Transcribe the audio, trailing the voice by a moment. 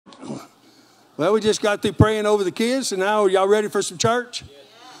Well, we just got through praying over the kids, and now are y'all ready for some church? Yeah.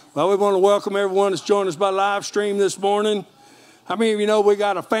 Well, we want to welcome everyone that's joined us by live stream this morning. How many of you know we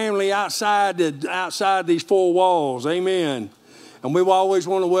got a family outside these four walls? Amen. And we always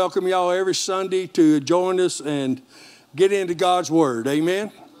want to welcome y'all every Sunday to join us and get into God's Word.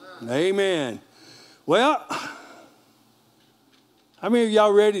 Amen? Amen. Well, how many of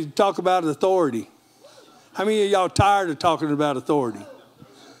y'all ready to talk about authority? How many of y'all tired of talking about authority?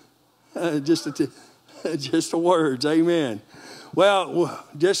 Just the words. Amen. Well,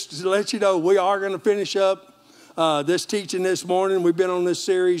 just to let you know, we are going to finish up this teaching this morning. We've been on this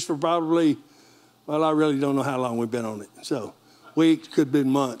series for probably, well, I really don't know how long we've been on it. So weeks, could have been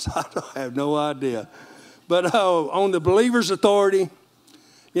months. I have no idea. But on the believer's authority,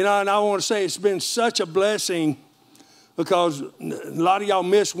 you know, and I want to say it's been such a blessing because a lot of y'all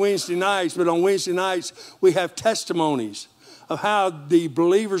miss Wednesday nights, but on Wednesday nights we have testimonies of how the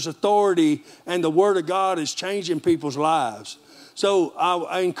believer's authority and the Word of God is changing people's lives. So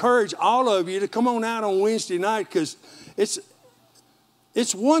I encourage all of you to come on out on Wednesday night because it's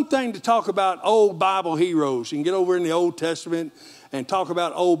one thing to talk about old Bible heroes and get over in the Old Testament and talk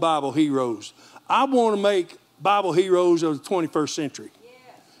about old Bible heroes. I want to make Bible heroes of the 21st century. Yeah.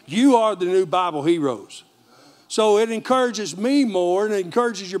 You are the new Bible heroes. So it encourages me more and it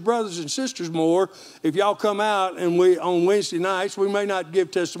encourages your brothers and sisters more if y'all come out and on Wednesday nights. We may not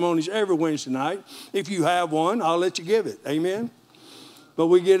give testimonies every Wednesday night. If you have one, I'll let you give it. Amen. But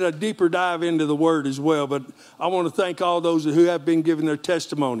we get a deeper dive into the Word as well. But I want to thank all those who have been giving their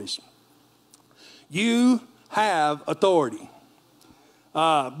testimonies. You have authority.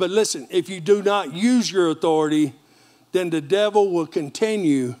 But listen, if you do not use your authority, then the devil will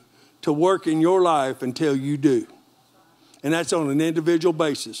continue to work in your life until you do. And that's on an individual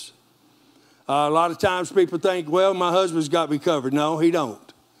basis. A lot of times people think, well, my husband's got me covered. No, he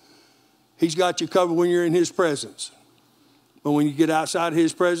don't. He's got you covered when you're in his presence. But when you get outside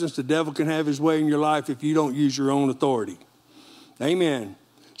his presence, the devil can have his way in your life if you don't use your own authority. Amen.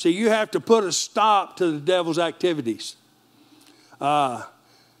 See, you have to put a stop to the devil's activities.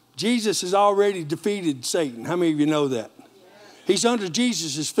 Jesus has already defeated Satan. How many of you know that? He's under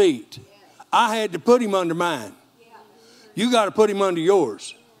Jesus' feet. I had to put him under mine. You got to put him under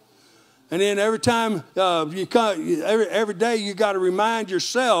yours. And then every time you come, every day you got to remind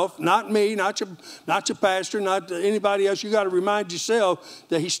yourself, not me, not your pastor, not anybody else. You got to remind yourself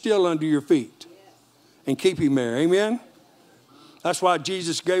that he's still under your feet, and keep him there. Amen. That's why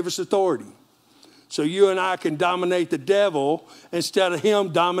Jesus gave us authority, so you and I can dominate the devil instead of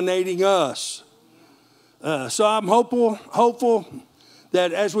him dominating us. So I'm hopeful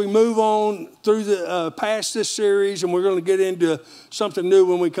that as we move on through the past this series, and we're going to get into something new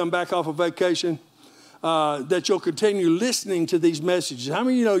when we come back off of vacation, that you'll continue listening to these messages. How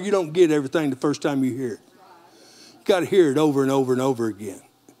many of you know you don't get everything the first time you hear it? You got to hear it over and over and over again.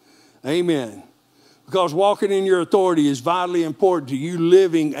 Amen. Because walking in your authority is vitally important to you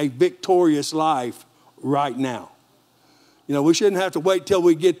living a victorious life right now. You know, we shouldn't have to wait till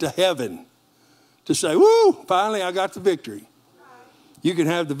we get to heaven to say, woo, finally I got the victory. You can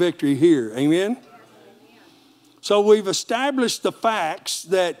have the victory here. Amen? So we've established the facts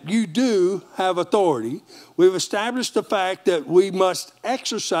that you do have authority. We've established the fact that we must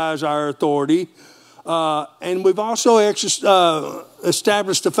exercise our authority. And we've also established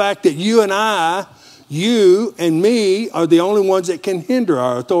the fact that you and me are the only ones that can hinder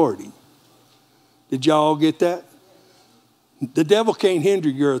our authority. Did y'all get that? The devil can't hinder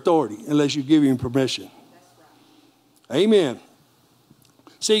your authority unless you give him permission. Amen.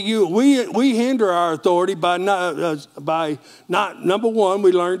 See, we hinder our authority by not number one,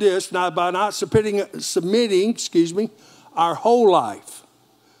 we learned this, by not submitting, our whole life.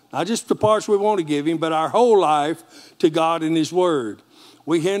 Not just the parts we want to give him, but our whole life to God and his word.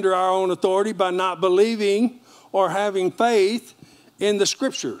 We hinder our own authority by not believing or having faith in the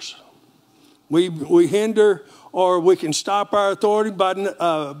scriptures. We hinder, or we can stop our authority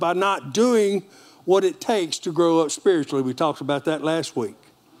by not doing what it takes to grow up spiritually. We talked about that last week.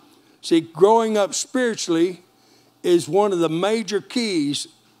 See, growing up spiritually is one of the major keys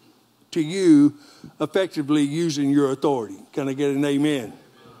to you effectively using your authority. Can I get an amen?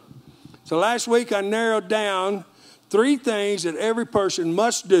 So last week I narrowed down 3 things that every person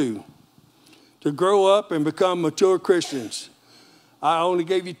must do to grow up and become mature Christians. I only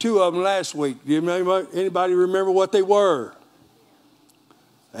gave you 2 of them last week. Do anybody remember what they were?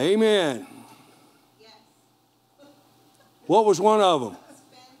 Amen. Yes. What was one of them?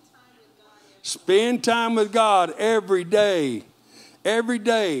 Spend time with God every day. Every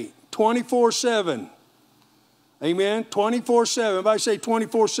day. 24/7. Amen. 24/7. Everybody say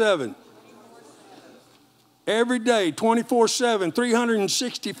 24/7. Every day, 24/7,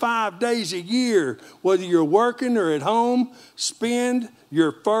 365 days a year, whether you're working or at home, spend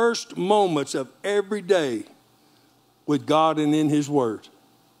your first moments of every day with God and in His Word.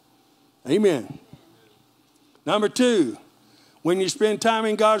 Amen. Number 2, when you spend time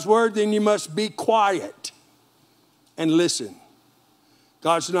in God's Word, then you must be quiet and listen.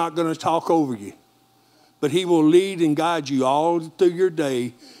 God's not going to talk over you, but He will lead and guide you all through your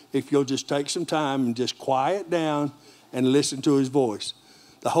day if you'll just take some time and just quiet down and listen to His voice.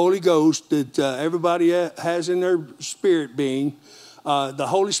 The Holy Ghost that everybody has in their spirit being, the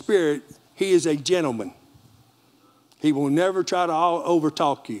Holy Spirit, He is a gentleman. He will never try to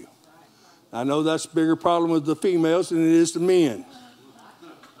overtalk you. I know that's a bigger problem with the females than it is the men.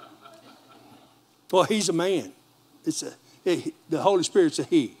 Well, He's a man. The Holy Spirit's a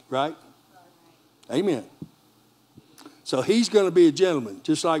He, right? Amen. So He's going to be a gentleman,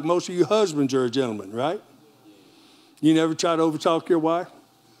 just like most of you husbands are a gentleman, right? You never try to overtalk your wife?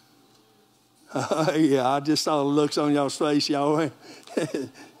 Yeah, I just saw the looks on y'all's face. Y'all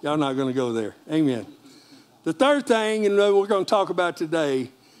not going to go there. Amen. The third thing, and we're going to talk about today,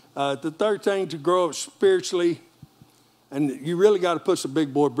 the third thing to grow up spiritually, and you really got to put some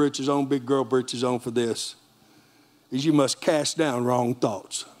big boy britches on, big girl britches on for this, is you must cast down wrong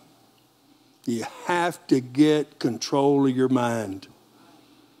thoughts. You have to get control of your mind.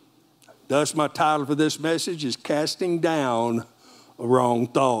 Thus, my title for this message is Casting Down Wrong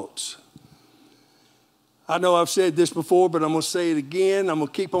Thoughts. I know I've said this before, but I'm going to say it again. I'm going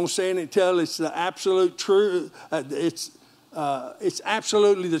to keep on saying it until it's the absolute truth. It's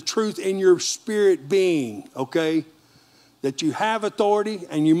absolutely the truth in your spirit being, okay? That you have authority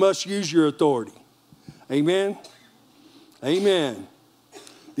and you must use your authority. Amen? Amen.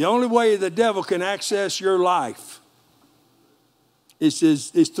 The only way the devil can access your life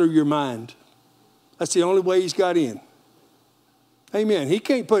is through your mind. That's the only way he's got in. Amen. He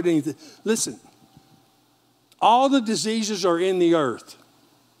can't put anything. Listen, all the diseases are in the earth.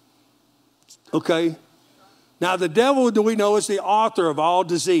 Okay? Now, the devil, we know, is the author of all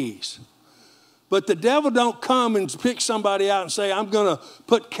disease. But the devil don't come and pick somebody out and say, I'm going to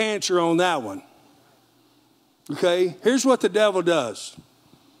put cancer on that one. Okay? Here's what the devil does.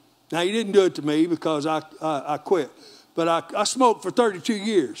 Now, he didn't do it to me because I quit. But I smoked for 32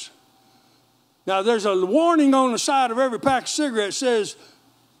 years. Now, there's a warning on the side of every pack of cigarettes that says,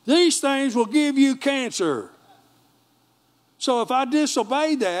 these things will give you cancer. So if I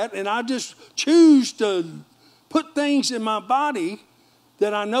disobey that and I just choose to put things in my body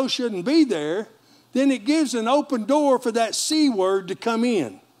that I know shouldn't be there, then it gives an open door for that C word to come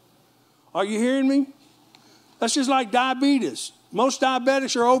in. Are you hearing me? That's just like diabetes. Most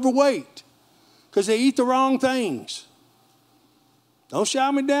diabetics are overweight because they eat the wrong things. Don't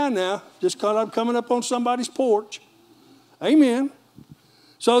shout me down now just because I'm coming up on somebody's porch. Amen.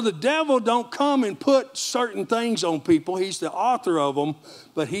 So the devil don't come and put certain things on people. He's the author of them,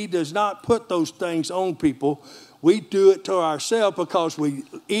 but he does not put those things on people. We do it to ourselves because we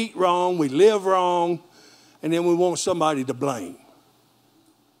eat wrong, we live wrong, and then we want somebody to blame.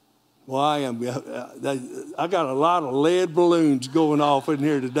 Well, I got a lot of lead balloons going off in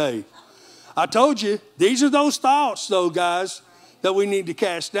here today. I told you, these are those thoughts, though, guys, that we need to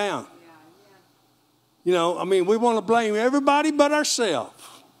cast down. You know, I mean, we want to blame everybody but ourselves.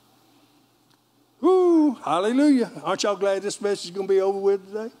 Woo, hallelujah. Aren't y'all glad this message is going to be over with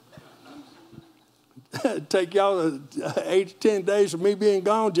today? Take y'all 8 to 10 days of me being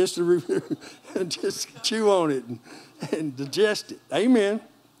gone just to just chew on it and digest it. Amen.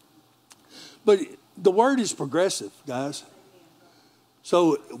 But the word is progressive, guys.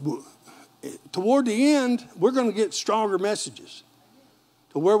 So toward the end, we're going to get stronger messages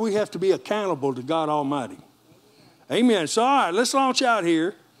to where we have to be accountable to God Almighty. Amen. So, all right, let's launch out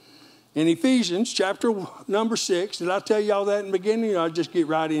here in Ephesians chapter number 6. Did I tell you all that in the beginning, or I just get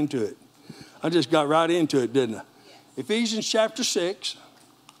right into it? I just got right into it, didn't I? Ephesians chapter 6.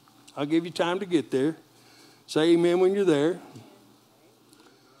 I'll give you time to get there. Say amen when you're there.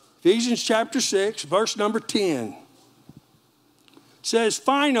 Ephesians chapter 6, verse number 10. Says,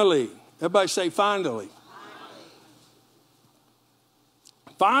 finally. Everybody say, finally.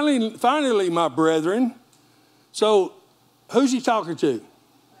 Finally, my brethren. So, who's he talking to?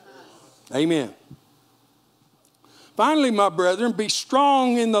 Amen. Finally, my brethren, be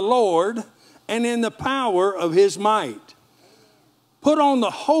strong in the Lord and in the power of his might. Put on the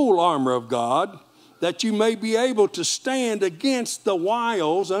whole armor of God, that you may be able to stand against the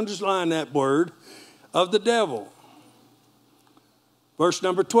wiles, underline that word, of the devil. Verse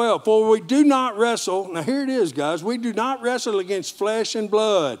number 12, for we do not wrestle, now here it is, guys, we do not wrestle against flesh and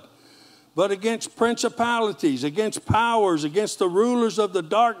blood, but against principalities, against powers, against the rulers of the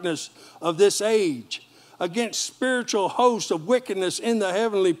darkness of this age, against spiritual hosts of wickedness in the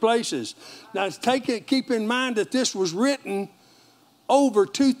heavenly places. Now, keep in mind that this was written over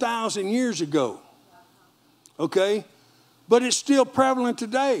 2,000 years ago. Okay? But it's still prevalent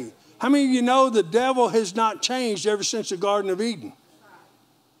today. How many of you know the devil has not changed ever since the Garden of Eden?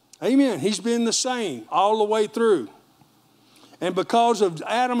 Amen. He's been the same all the way through. And because of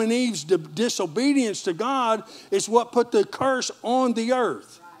Adam and Eve's disobedience to God, it's what put the curse on the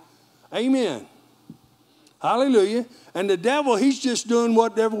earth. Amen. Hallelujah. And the devil, he's just doing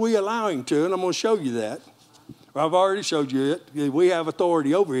whatever we allow him to. And I'm going to show you that. I've already showed you it. We have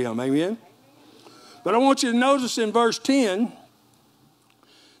authority over him. Amen. But I want you to notice in verse 10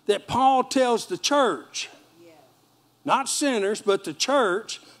 that Paul tells the church, not sinners, but the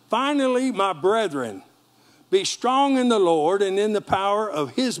church, finally, my brethren, be strong in the Lord and in the power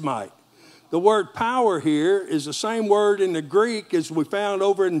of his might. The word power here is the same word in the Greek as we found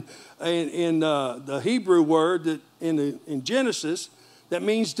over in the Hebrew word that in Genesis that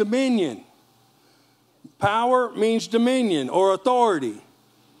means dominion. Power means dominion or authority.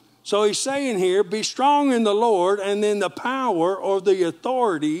 So he's saying here, be strong in the Lord and in the power or the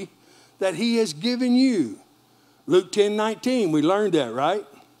authority that he has given you. Luke 10:19, we learned that, right?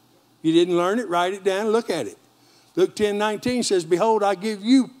 You didn't learn it? Write it down, look at it. Luke 10:19 says, behold, I give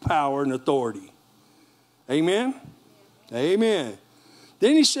you power and authority. Amen? Amen.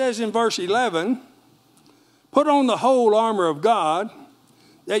 Then he says in verse 11, put on the whole armor of God,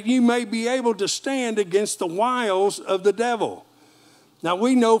 that you may be able to stand against the wiles of the devil. Now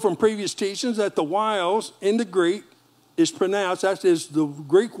we know from previous teachings that the wiles in the Greek is pronounced, that is, the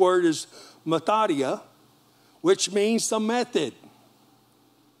Greek word is methodia, which means the method.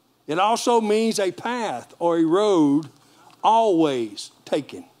 It also means a path or a road always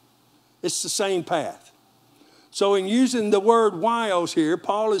taken. It's the same path. So in using the word wiles here,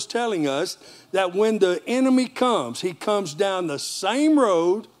 Paul is telling us that when the enemy comes, he comes down the same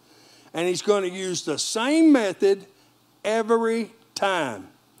road and he's going to use the same method every time.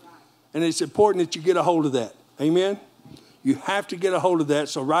 And it's important that you get a hold of that. Amen? You have to get a hold of that,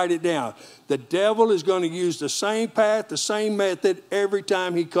 so write it down. The devil is going to use the same path, the same method every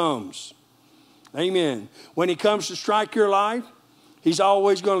time he comes. Amen. When he comes to strike your life, he's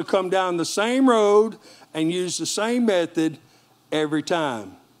always going to come down the same road and use the same method every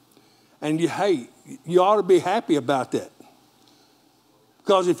time. And you ought to be happy about that.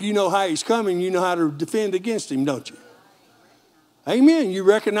 Because if you know how he's coming, you know how to defend against him, don't you? Amen. You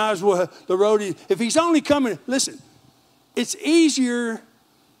recognize what the road is. If he's only coming, listen, it's easier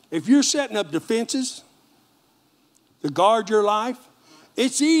if you're setting up defenses to guard your life.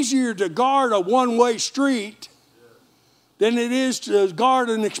 It's easier to guard a one-way street than it is to guard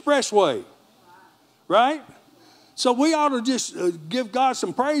an expressway. Right? So we ought to just give God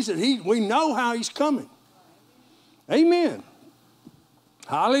some praise that we know how he's coming. Amen.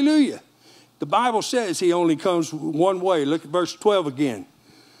 Hallelujah. The Bible says he only comes one way. Look at verse 12 again.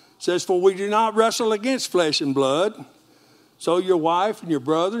 It says, for we do not wrestle against flesh and blood. So your wife and your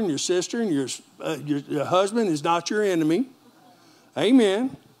brother and your sister and your husband is not your enemy.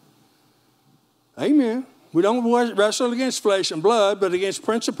 Amen. Amen. We don't wrestle against flesh and blood, but against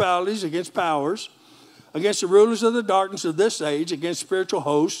principalities, against powers, against the rulers of the darkness of this age, against spiritual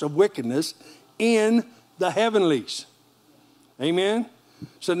hosts of wickedness in the heavenlies. Amen.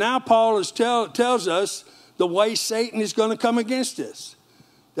 So now Paul tells us the way Satan is going to come against us.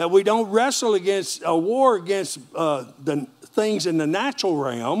 That we don't wrestle against a war against the things in the natural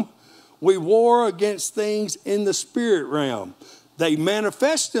realm. We war against things in the spirit realm. They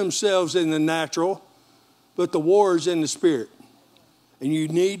manifest themselves in the natural, but the war is in the spirit. And you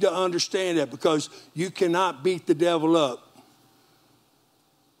need to understand that because you cannot beat the devil up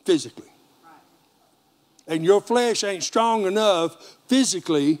physically. And your flesh ain't strong enough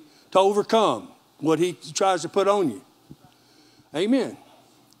physically to overcome what he tries to put on you. Amen.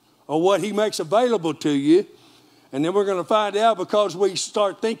 Or what he makes available to you. And then we're going to find out because we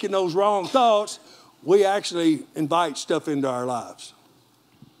start thinking those wrong thoughts, we actually invite stuff into our lives.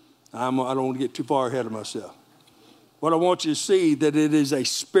 I don't want to get too far ahead of myself. What I want you to see that it is a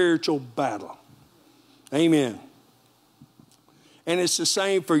spiritual battle. Amen. And it's the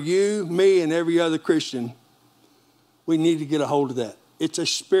same for you, me, and every other Christian. We need to get a hold of that. It's a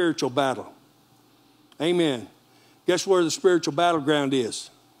spiritual battle. Amen. Guess where the spiritual battleground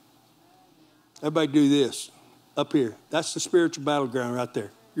is? Everybody do this up here. That's the spiritual battleground right there,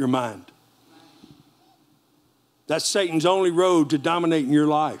 your mind. That's Satan's only road to dominating your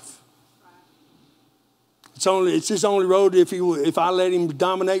life. It's his only road if I let him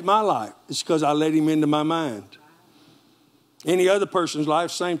dominate my life. It's because I let him into my mind. Any other person's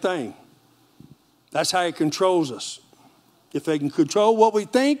life, same thing. That's how he controls us. If they can control what we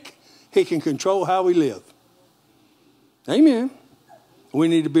think, he can control how we live. Amen. We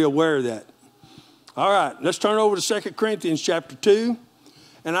need to be aware of that. All right, let's turn over to 2 Corinthians chapter 2.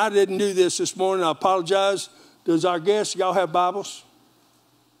 And I didn't do this morning. I apologize. Does our guests, y'all have Bibles?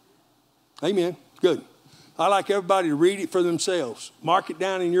 Amen. Good. I like everybody to read it for themselves. Mark it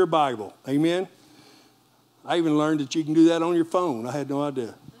down in your Bible. Amen. I even learned that you can do that on your phone. I had no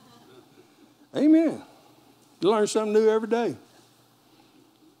idea. Amen. You learn something new every day.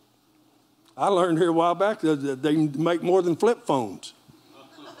 I learned here a while back that they make more than flip phones.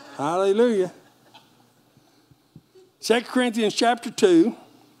 Hallelujah. 2 Corinthians chapter 2.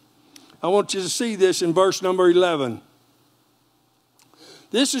 I want you to see this in verse number 11.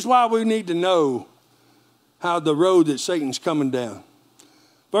 This is why we need to know how the road that Satan's coming down.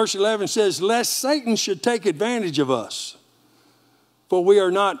 Verse 11 says, lest Satan should take advantage of us, for we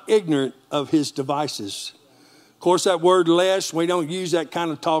are not ignorant of his devices. Of course, that word lest, we don't use that kind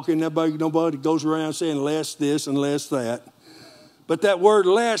of talking. Nobody goes around saying lest this and lest that. But that word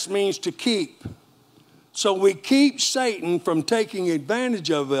lest means to keep. So we keep Satan from taking advantage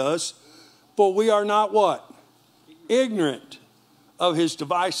of us, for we are not what? Ignorant of his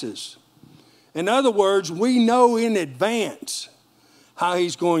devices. In other words, we know in advance how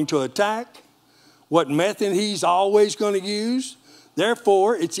he's going to attack, what method he's always going to use.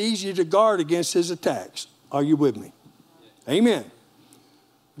 Therefore, it's easier to guard against his attacks. Are you with me? Amen.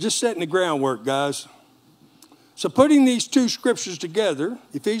 Just setting the groundwork, guys. So putting these two scriptures together,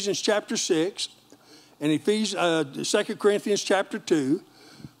 Ephesians chapter 6 and 2 Corinthians chapter 2,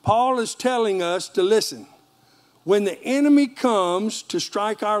 Paul is telling us to listen. When the enemy comes to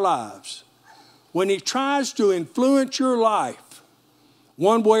strike our lives, when he tries to influence your life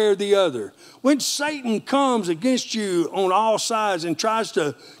one way or the other, when Satan comes against you on all sides and tries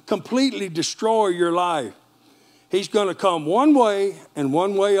to completely destroy your life, he's going to come one way and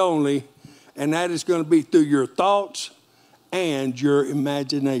one way only, and that is going to be through your thoughts and your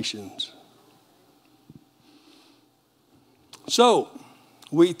imaginations. So,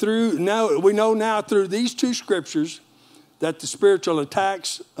 we know now through these two scriptures that the spiritual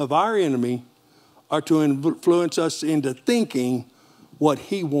attacks of our enemy are to influence us into thinking what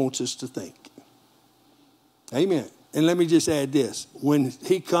he wants us to think. Amen. And let me just add this. When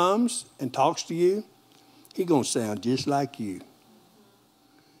he comes and talks to you, he's going to sound just like you.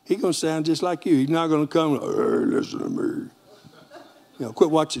 He's going to sound just like you. He's not going to come, hey, listen to me. You know, quit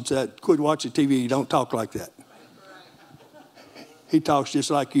watching TV. Don't talk like that. He talks just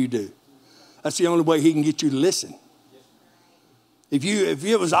like you do. That's the only way he can get you to listen. If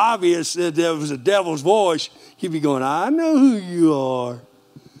it was obvious that there was a devil's voice, you'd be going, I know who you are.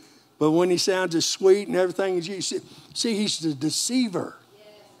 But when he sounds as sweet and everything as you, see, he's the deceiver.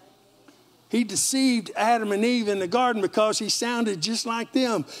 He deceived Adam and Eve in the garden because he sounded just like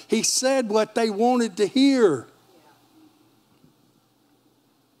them. He said what they wanted to hear.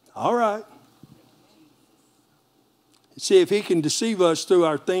 All right. See, if he can deceive us through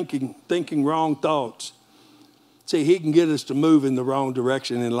our thinking wrong thoughts, see, he can get us to move in the wrong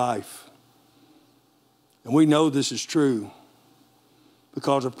direction in life. And we know this is true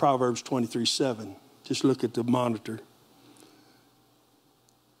because of Proverbs 23:7. Just look at the monitor.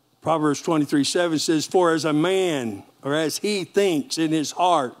 Proverbs 23:7 says, for as a man, or as he thinks in his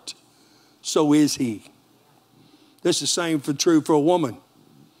heart, so is he. This is the same true for a woman.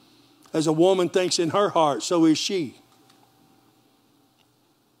 As a woman thinks in her heart, so is she.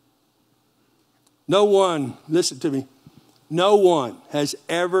 No one, listen to me, no one has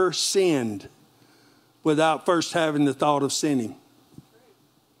ever sinned without first having the thought of sinning.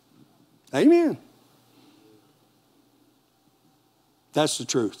 Amen. That's the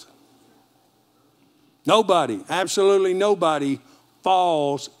truth. Nobody, absolutely nobody,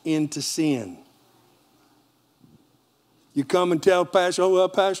 falls into sin. You come and tell Pastor, oh, well,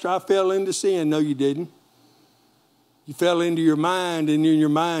 Pastor, I fell into sin. No, you didn't. You fell into your mind, and then your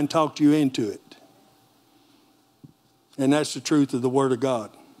mind talked you into it. And that's the truth of the Word of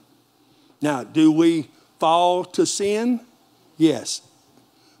God. Now, do we fall to sin? Yes.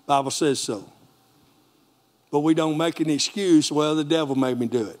 The Bible says so. But we don't make an excuse, well, the devil made me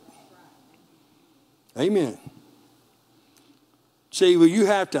do it. Amen. See, well, you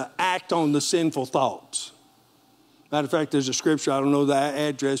have to act on the sinful thoughts. Matter of fact, there's a scripture, I don't know the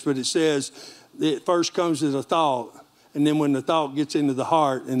address, but it says it first comes as a thought. And then when the thought gets into the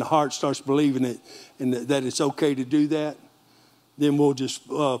heart and the heart starts believing it and that it's okay to do that, then we'll just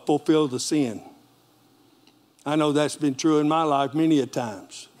fulfill the sin. I know that's been true in my life many a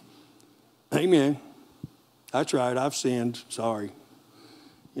times. Amen. That's right. I've sinned. Sorry.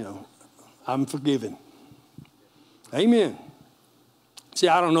 You know, I'm forgiven. Amen. See,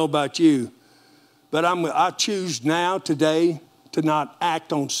 I don't know about you, but I choose now, today, to not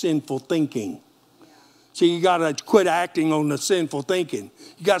act on sinful thinking. See, you got to quit acting on the sinful thinking.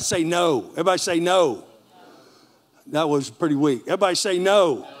 You got to say no. Everybody say no. That was pretty weak. Everybody say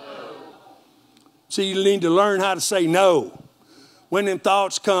no. See, you need to learn how to say no. When them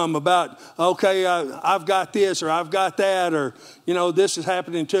thoughts come about, okay, I've got this or I've got that, or, you know, this is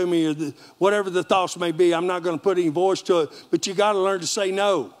happening to me, or whatever the thoughts may be, I'm not going to put any voice to it. But you got to learn to say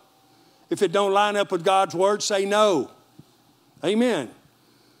no. If it don't line up with God's word, say no. Amen.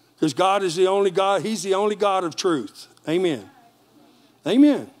 Because God is the only God. He's the only God of truth. Amen.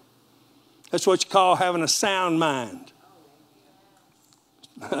 Amen. That's what you call having a sound mind.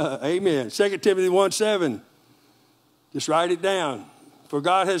 Amen. 2 Timothy 1:7. Just write it down. For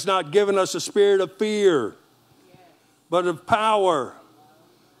God has not given us a spirit of fear, but of power,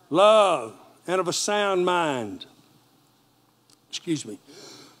 love, and of a sound mind. Excuse me.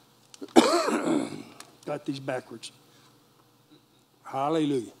 Got these backwards.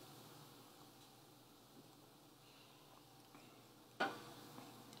 Hallelujah.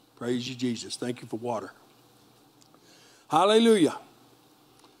 Praise you, Jesus. Thank you for water. Hallelujah.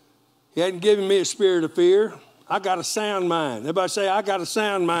 He hadn't given me a spirit of fear. I got a sound mind. Everybody say, I got a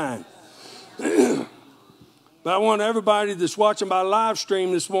sound mind. But I want everybody that's watching my live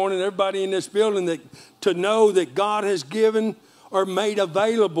stream this morning, everybody in this building, to know that God has given or made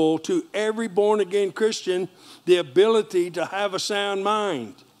available to every born-again Christian the ability to have a sound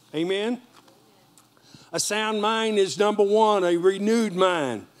mind. Amen? A sound mind is, number one, a renewed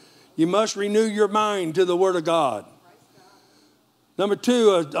mind. You must renew your mind to the Word of God. Number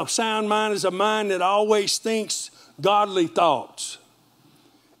two, a sound mind is a mind that always thinks godly thoughts.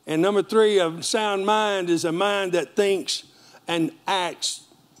 And number three, a sound mind is a mind that thinks and acts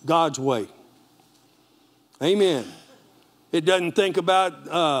God's way. Amen. It doesn't think about,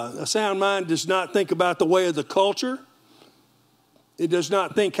 a sound mind does not think about the way of the culture. It does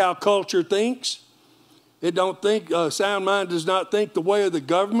not think how culture thinks. A sound mind does not think the way of the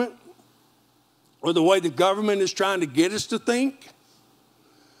government or the way the government is trying to get us to think.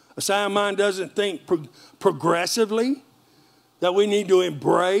 A sound mind doesn't think progressively, that we need to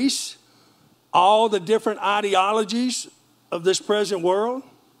embrace all the different ideologies of this present world.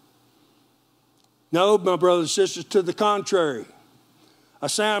 No, my brothers and sisters, to the contrary. A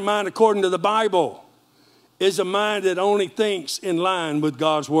sound mind, according to the Bible, is a mind that only thinks in line with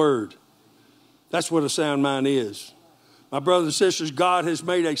God's word. That's what a sound mind is. My brothers and sisters, God has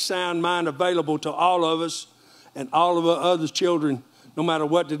made a sound mind available to all of us and all of our other children, no matter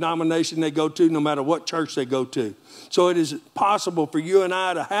what denomination they go to, no matter what church they go to. So it is possible for you and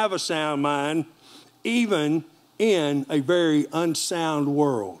I to have a sound mind, even in a very unsound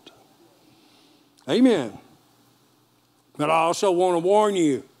world. Amen. But I also want to warn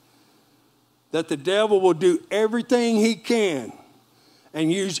you that the devil will do everything he can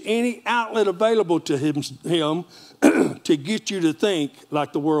and use any outlet available to him to get you to think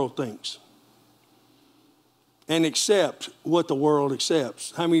like the world thinks and accept what the world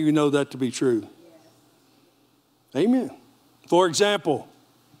accepts. How many of you know that to be true? Amen. For example,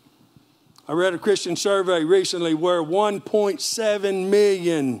 I read a Christian survey recently where 1.7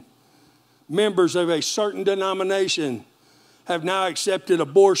 million members of a certain denomination have now accepted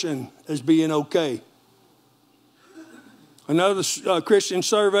abortion as being okay. Another Christian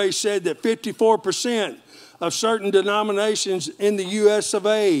survey said that 54% of certain denominations in the U.S. of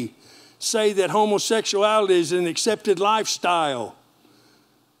A. say that homosexuality is an accepted lifestyle.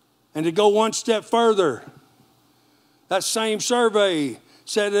 And to go one step further, that same survey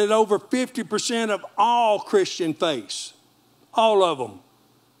said that over 50% of all Christian faiths, all of them,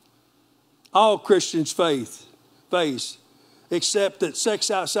 all Christians face, accept that sex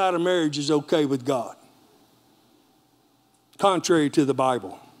outside of marriage is okay with God, contrary to the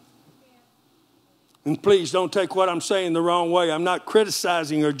Bible. And please don't take what I'm saying the wrong way. I'm not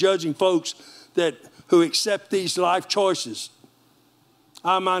criticizing or judging folks who accept these life choices.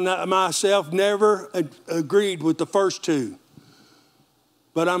 I myself never agreed with the first two.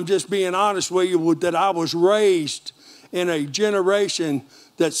 But I'm just being honest with you that I was raised in a generation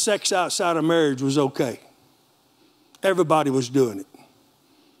that sex outside of marriage was okay. Everybody was doing it.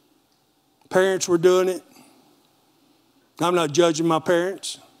 Parents were doing it. I'm not judging my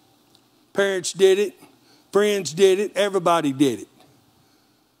parents. Parents did it. Friends did it. Everybody did it.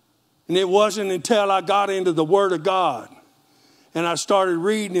 And it wasn't until I got into the Word of God And I started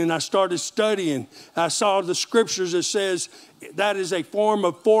reading and I started studying. I saw the scriptures that says that is a form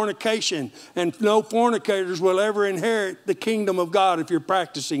of fornication. And no fornicators will ever inherit the kingdom of God if you're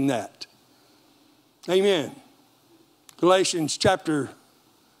practicing that. Amen. Galatians chapter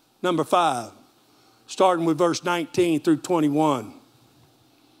number 5, starting with verse 19 through 21.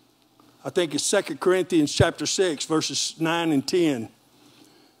 I think it's 2 Corinthians chapter 6, verses 9 and 10. It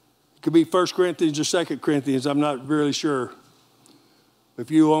could be 1 Corinthians or 2 Corinthians. I'm not really sure. If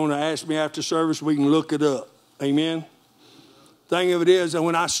you want to ask me after service, we can look it up. Amen. Thing of it is that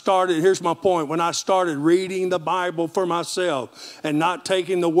when I started, here's my point. When I started reading the Bible for myself and not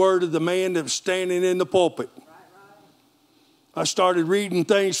taking the word of the man that was standing in the pulpit, I started reading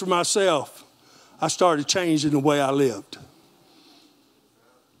things for myself. I started changing the way I lived.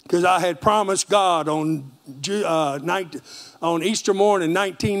 Because I had promised God on Easter morning,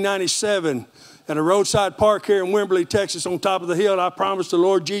 1997, at a roadside park here in Wimberley, Texas, on top of the hill, I promised the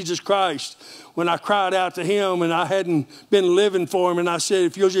Lord Jesus Christ when I cried out to him and I hadn't been living for him. And I said,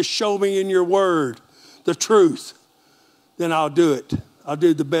 if you'll just show me in your word the truth, then I'll do it. I'll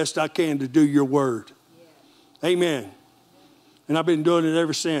do the best I can to do your word. Yeah. Amen. And I've been doing it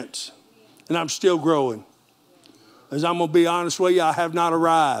ever since. And I'm still growing. As I'm going to be honest with you, I have not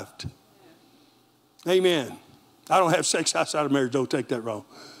arrived. Amen. I don't have sex outside of marriage. Don't take that wrong.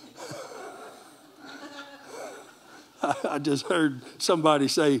 I just heard somebody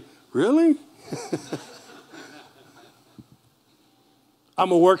say, really?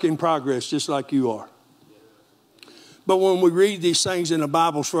 I'm a work in progress just like you are. But when we read these things in the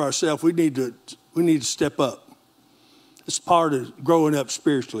Bibles for ourselves, we need to step up. It's part of growing up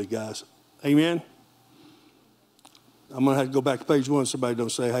spiritually, guys. Amen? I'm going to have to go back to page 1 so somebody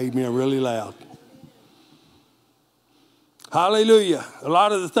don't say amen really loud. Hallelujah. A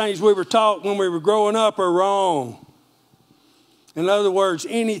lot of the things we were taught when we were growing up are wrong. In other words,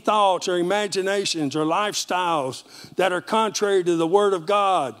 any thoughts or imaginations or lifestyles that are contrary to the Word of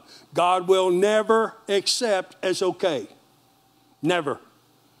God, God will never accept as okay. Never.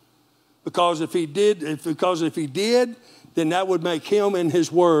 Because if he did, then that would make him and his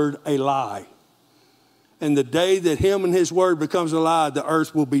word a lie. And the day that him and his word becomes a lie, the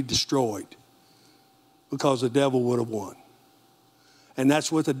earth will be destroyed. Because the devil would have won. And that's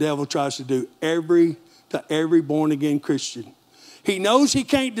what the devil tries to do to every born-again Christian. He knows he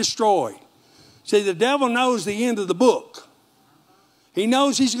can't destroy. See, the devil knows the end of the book. He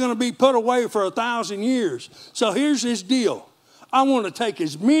knows he's going to be put away for 1,000 years. So here's his deal. I want to take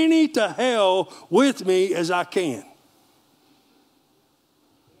as many to hell with me as I can.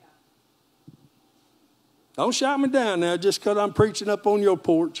 Don't shout me down now just because I'm preaching up on your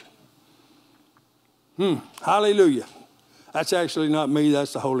porch. Hallelujah. That's actually not me.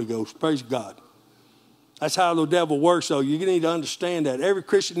 That's the Holy Ghost. Praise God. That's how the devil works, though. You need to understand that. Every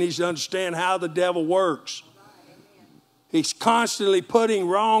Christian needs to understand how the devil works. He's constantly putting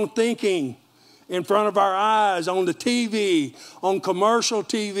wrong thinking in front of our eyes, on the TV, on commercial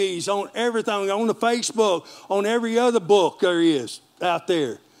TVs, on everything, on the Facebook, on every other book there is out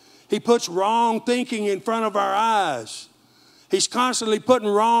there. He puts wrong thinking in front of our eyes. He's constantly putting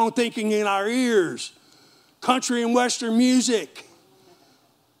wrong thinking in our ears. Country and Western music.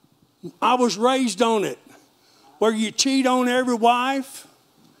 I was raised on it. Where you cheat on every wife.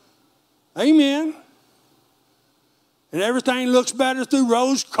 Amen. And everything looks better through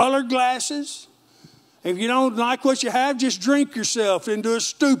rose-colored glasses. If you don't like what you have, just drink yourself into a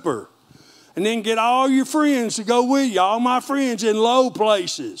stupor. And then get all your friends to go with you. All my friends in low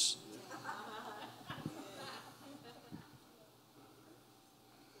places.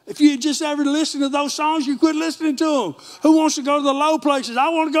 If you just ever listen to those songs, you quit listening to them. Who wants to go to the low places? I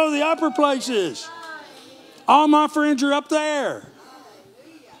want to go to the upper places. All my friends are up there.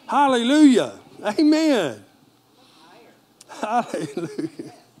 Hallelujah. Amen.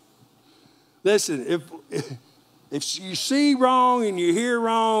 Hallelujah. Listen, if you see wrong and you hear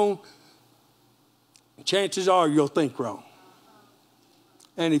wrong, chances are you'll think wrong.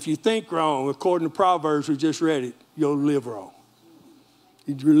 And if you think wrong, according to Proverbs, we just read it, you'll live wrong.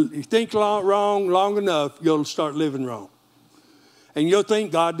 You think wrong long enough, you'll start living wrong. And you'll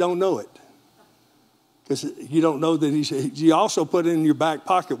think God don't know it. Because you don't know that you also put it in your back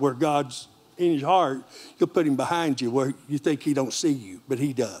pocket where God's in your heart. You'll put him behind you where you think he don't see you, but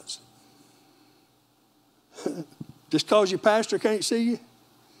he does. Just because your pastor can't see you,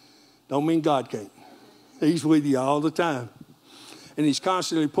 don't mean God can't. He's with you all the time. And he's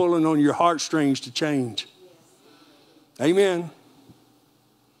constantly pulling on your heartstrings to change. Amen.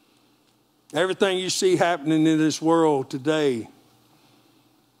 Everything you see happening in this world today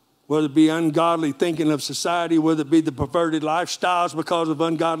whether it be ungodly thinking of society, whether it be the perverted lifestyles because of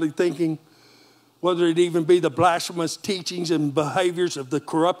ungodly thinking, whether it even be the blasphemous teachings and behaviors of the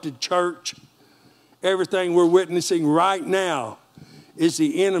corrupted church. Everything we're witnessing right now is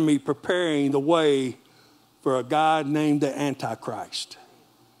the enemy preparing the way for a guy named the Antichrist.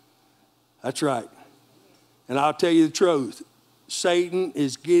 That's right. And I'll tell you the truth. Satan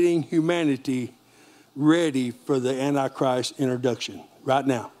is getting humanity ready for the Antichrist introduction right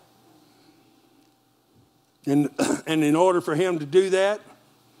now. And in order for him to do that,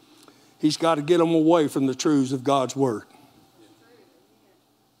 he's got to get them away from the truths of God's word.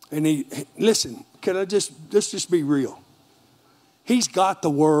 And listen, let's just be real. He's got the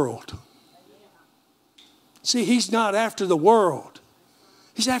world. See, he's not after the world.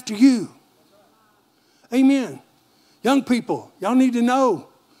 He's after you. Amen. Young people, y'all need to know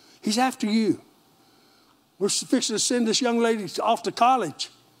he's after you. We're fixing to send this young lady off to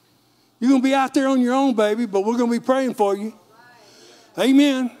college. You're going to be out there on your own, baby, but we're going to be praying for you.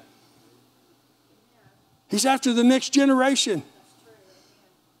 Amen. He's after the next generation.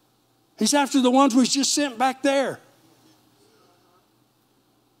 He's after the ones we just sent back there.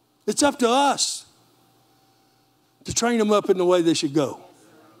 It's up to us to train them up in the way they should go.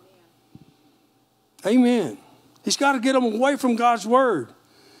 Amen. He's got to get them away from God's word.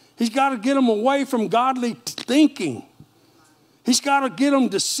 He's got to get them away from godly thinking. He's got to get them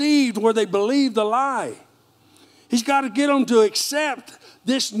deceived where they believe the lie. He's got to get them to accept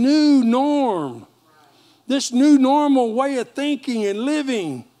this new norm, this new normal way of thinking and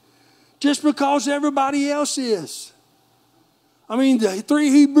living, just because everybody else is. I mean, the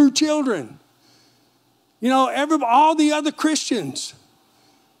 3 Hebrew children, you know, all the other Christians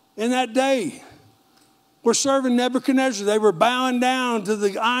in that day were serving Nebuchadnezzar. They were bowing down to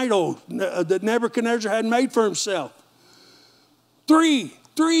the idol that Nebuchadnezzar had made for himself. Three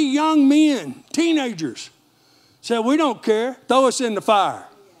young men, teenagers, said, we don't care. Throw us in the fire.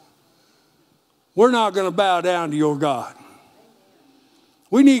 We're not going to bow down to your God.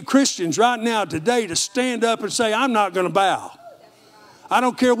 We need Christians right now today to stand up and say, I'm not going to bow. I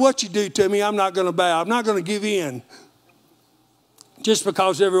don't care what you do to me. I'm not going to bow. I'm not going to give in just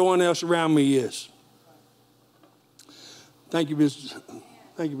because everyone else around me is. Thank you,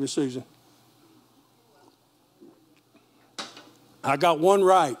 Miss Susan. I got one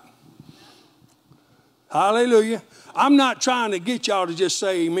right. Hallelujah. I'm not trying to get y'all to just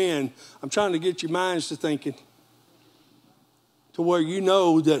say amen. I'm trying to get your minds to thinking to where you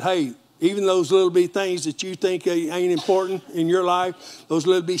know that, hey, even those little bitty things that you think ain't important in your life, those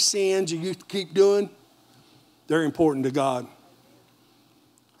little bitty sins that you keep doing, they're important to God.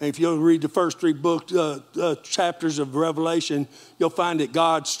 And if you'll read the first 3 chapters of Revelation, you'll find that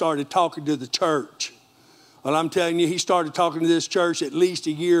God started talking to the church. Well, I'm telling you, he started talking to this church at least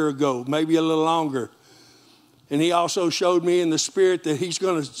a year ago, maybe a little longer. And he also showed me in the spirit that he's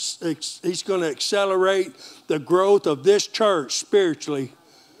going to accelerate the growth of this church spiritually.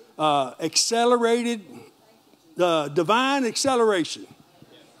 Accelerated, divine acceleration.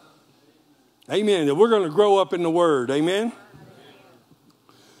 Amen. That we're going to grow up in the word. Amen.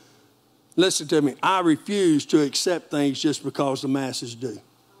 Listen to me. I refuse to accept things just because the masses do.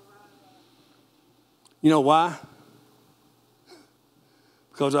 You know why?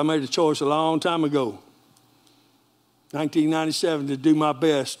 Because I made a choice a long time ago, 1997, to do my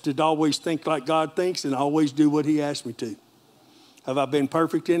best, to always think like God thinks and always do what he asked me to. Have I been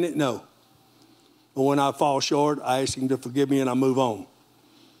perfect in it? No. But when I fall short, I ask him to forgive me and I move on.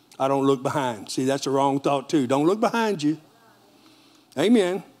 I don't look behind. See, that's a wrong thought too. Don't look behind you.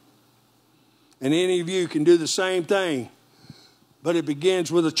 Amen. And any of you can do the same thing. But it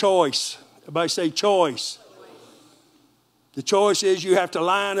begins with a choice. Everybody say choice. The choice is you have to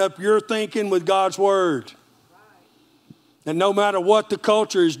line up your thinking with God's word. And no matter what the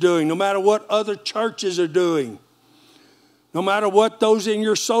culture is doing, no matter what other churches are doing, no matter what those in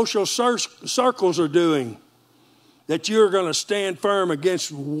your social circles are doing, that you're going to stand firm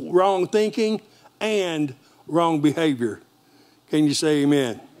against wrong thinking and wrong behavior. Can you say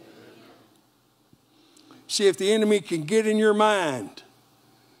amen? See, if the enemy can get in your mind,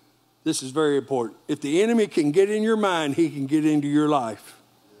 this is very important. If the enemy can get in your mind, he can get into your life.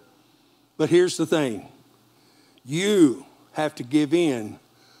 But here's the thing. You have to give in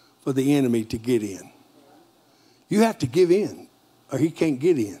for the enemy to get in. You have to give in or he can't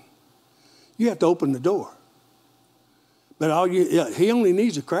get in. You have to open the door. But he only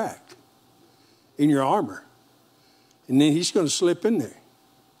needs a crack in your armor. And then he's going to slip in there.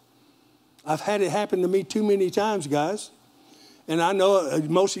 I've had it happen to me too many times, guys. And I know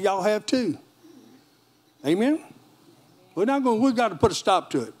most of y'all have too. Amen? We've got to put a stop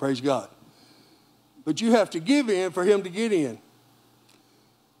to it, praise God. But you have to give in for him to get in.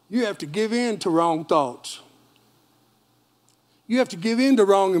 You have to give in to wrong thoughts. You have to give in to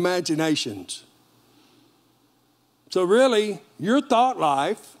wrong imaginations. So really, your thought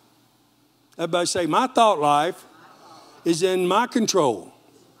life, everybody say, my thought life is in my control.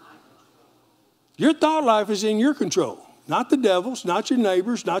 Your thought life is in your control. Not the devil's, not your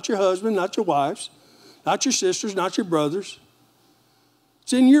neighbors, not your husband, not your wives, not your sisters, not your brothers.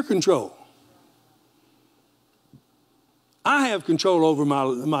 It's in your control. I have control over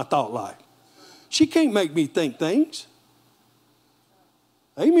my thought life. She can't make me think things.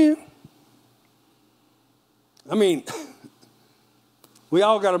 Amen. I mean, we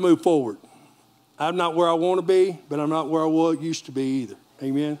all got to move forward. I'm not where I want to be, but I'm not where I used to be either.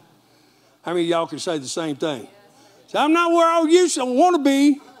 Amen. How many of y'all can say the same thing? So I'm not where I used to want to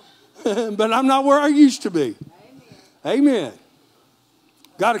be, but I'm not where I used to be. Amen.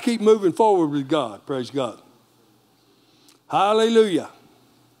 Got to keep moving forward with God. Praise God. Hallelujah.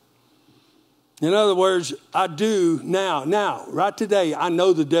 In other words, I do now, right today, I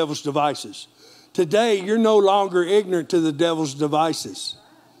know the devil's devices. Today, you're no longer ignorant to the devil's devices.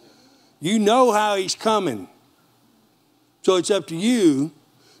 You know how he's coming. So it's up to you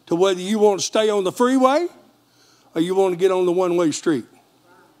to whether you want to stay on the freeway or you want to get on the one-way street.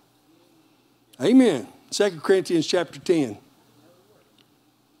 Amen. 2 Corinthians chapter 10.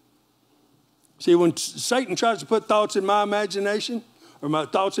 See, when Satan tries to put thoughts in my imagination or my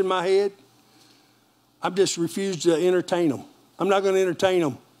thoughts in my head, I just refuse to entertain them. I'm not going to entertain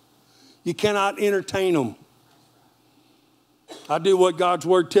them. You cannot entertain them. I do what God's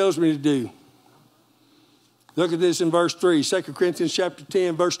word tells me to do. Look at this in verse 3, 2 Corinthians chapter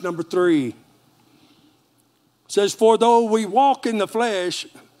 10, verse number 3. It says, for though we walk in the flesh,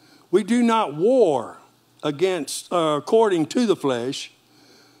 we do not war according to the flesh.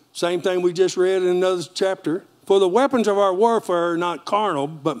 Same thing we just read in another chapter. For the weapons of our warfare are not carnal,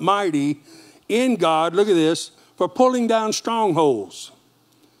 but mighty in God, look at this, for pulling down strongholds,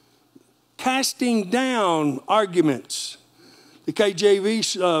 casting down arguments. The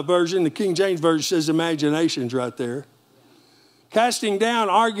KJV version, the King James version says imaginations right there. Casting down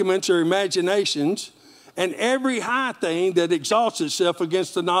arguments or imaginations and every high thing that exalts itself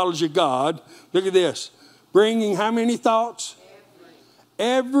against the knowledge of God. Look at this. Bringing how many thoughts?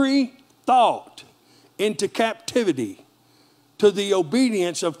 Every thought into captivity to the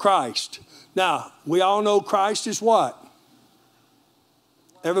obedience of Christ. Now, we all know Christ is what?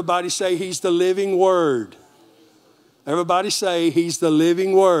 Everybody say he's the living word. Everybody say he's the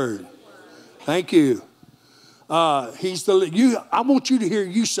living word. Thank you. I want you to hear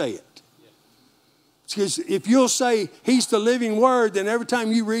you say it. Because if you'll say he's the living word, then every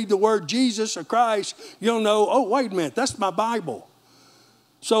time you read the word Jesus or Christ, you'll know, oh, wait a minute, that's my Bible.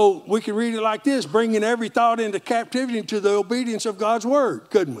 So we can read it like this, bringing every thought into captivity to the obedience of God's word,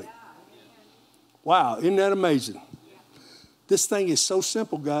 couldn't we? Wow, isn't that amazing? This thing is so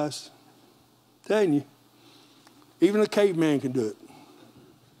simple, guys. I'm telling you. Even a caveman can do it.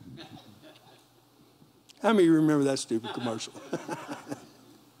 How many of you remember that stupid commercial?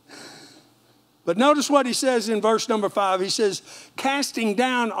 But notice what he says in verse number 5. He says, casting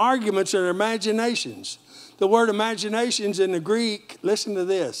down arguments and imaginations. The word imaginations in the Greek, listen to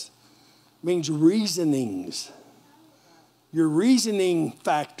this, means reasonings. Your reasoning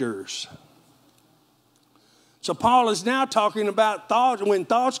factors. So Paul is now talking about thoughts. When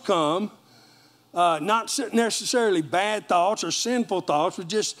thoughts come, not necessarily bad thoughts or sinful thoughts, but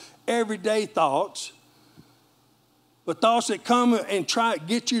just everyday thoughts. But thoughts that come and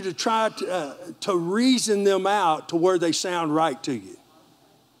get you to try to reason them out to where they sound right to you.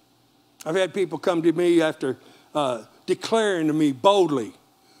 I've had people come to me after declaring to me boldly,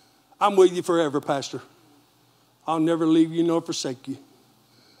 I'm with you forever, Pastor. I'll never leave you nor forsake you.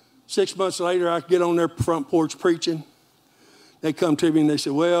 6 months later, I get on their front porch preaching. They come to me and they say,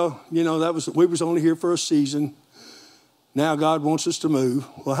 well, you know, we was only here for a season. Now God wants us to move.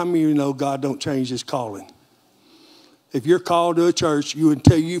 Well, how many of you know God don't change his calling? If you're called to a church,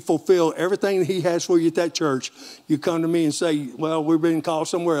 until you fulfill everything that he has for you at that church, you come to me and say, well, we're being called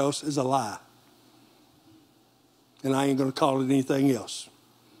somewhere else, is a lie. And I ain't going to call it anything else.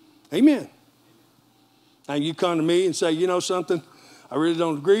 Amen. Now you come to me and say, you know something, I really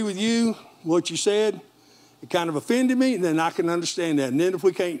don't agree with you, what you said. It kind of offended me, and then I can understand that. And then if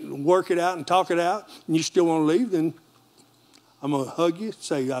we can't work it out and talk it out, and you still want to leave, then I'm going to hug you,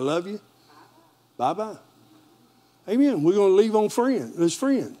 say I love you. Bye-bye. Amen. We're going to leave on as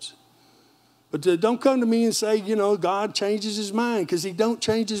friends. But don't come to me and say, you know, God changes his mind, because he don't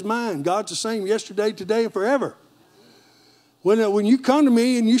change his mind. God's the same yesterday, today, and forever. When you come to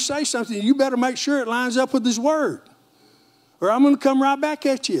me and you say something, you better make sure it lines up with his word. Or I'm going to come right back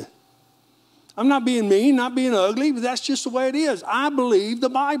at you. I'm not being mean, not being ugly, but that's just the way it is. I believe the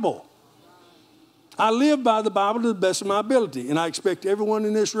Bible. I live by the Bible to the best of my ability. And I expect everyone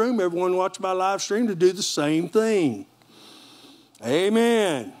in this room, everyone watching my live stream, to do the same thing.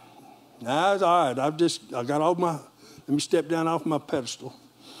 Amen. That's all right. I got all my, let me step down off my pedestal,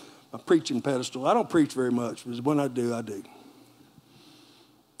 my preaching pedestal. I don't preach very much, but when I do, I do.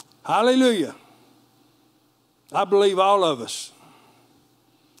 Hallelujah. I believe all of us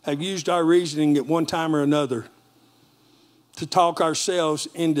have used our reasoning at one time or another to talk ourselves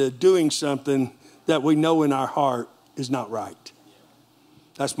into doing something that we know in our heart is not right.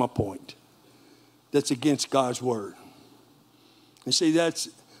 That's my point. That's against God's word. And see, that's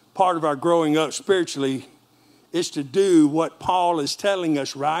part of our growing up spiritually, is to do what Paul is telling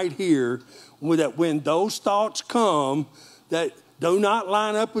us right here, that when those thoughts come that do not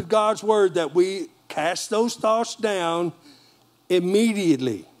line up with God's word, that we cast those thoughts down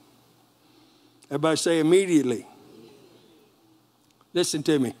immediately. Everybody say immediately. Listen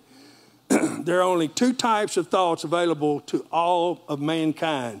to me. There are only two types of thoughts available to all of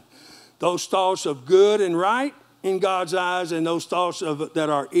mankind. Those thoughts of good and right in God's eyes, and those thoughts that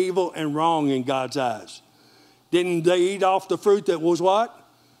are evil and wrong in God's eyes. Didn't they eat off the fruit that was what?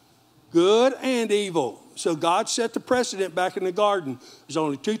 Good and evil. So God set the precedent back in the garden. There's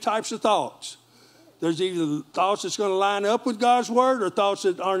only two types of thoughts. There's either thoughts that's going to line up with God's word, or thoughts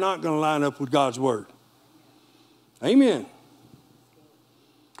that are not going to line up with God's word. Amen.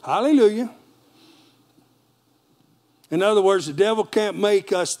 Hallelujah. In other words, the devil can't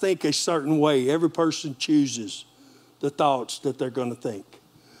make us think a certain way. Every person chooses the thoughts that they're going to think.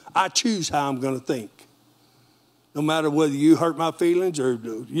 I choose how I'm going to think. No matter whether you hurt my feelings or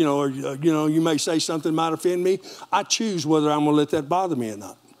you may say something that might offend me, I choose whether I'm going to let that bother me or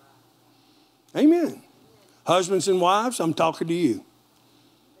not. Amen. Husbands and wives, I'm talking to you.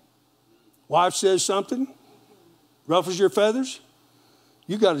 Wife says something, ruffles your feathers,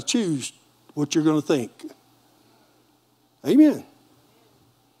 you got to choose what you're going to think. Amen.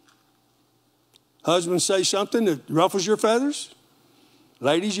 Husbands say something that ruffles your feathers.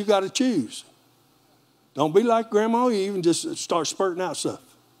 Ladies, you got to choose. Don't be like Grandma Eve and just start spurting out stuff.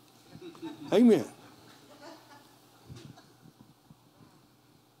 Amen.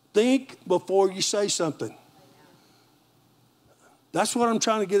 Think before you say something. That's what I'm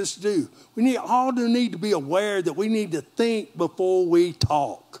trying to get us to do. We need to be aware that we need to think before we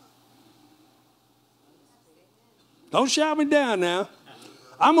talk. Don't shout me down now.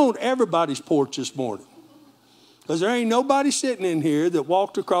 I'm on everybody's porch this morning. Because there ain't nobody sitting in here that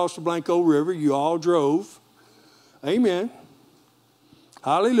walked across the Blanco River. You all drove. Amen.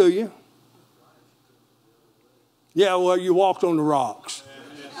 Hallelujah. Yeah, well, you walked on the rocks.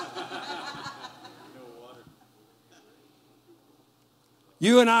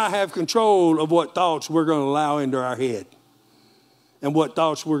 You and I have control of what thoughts we're going to allow into our head and what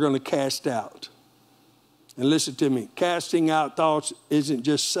thoughts we're going to cast out. And listen to me, casting out thoughts isn't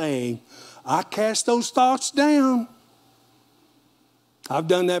just saying, I cast those thoughts down. I've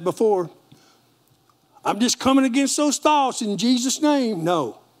done that before. I'm just coming against those thoughts in Jesus' name.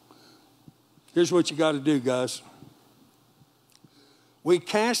 No. Here's what you got to do, guys. We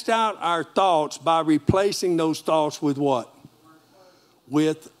cast out our thoughts by replacing those thoughts with what?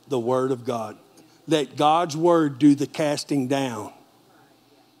 With the Word of God. Let God's Word do the casting down.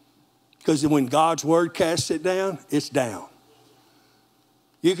 Because when God's Word casts it down, it's down.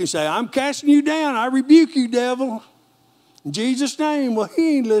 You can say, I'm casting you down. I rebuke you, devil. In Jesus' name. Well,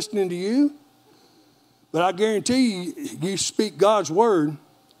 he ain't listening to you. But I guarantee you, you speak God's Word, and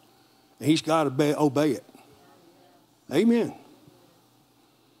he's got to obey it. Amen.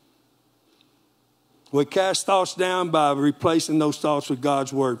 We cast thoughts down by replacing those thoughts with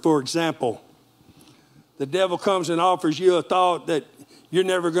God's Word. For example, the devil comes and offers you a thought that you're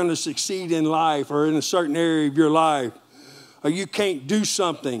never going to succeed in life or in a certain area of your life, or you can't do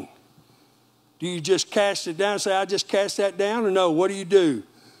something. Do you just cast it down and say, I just cast that down? Or no, what do?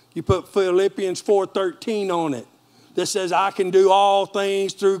 You put Philippians 4:13 on it that says, I can do all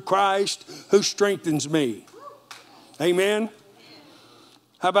things through Christ who strengthens me. Amen.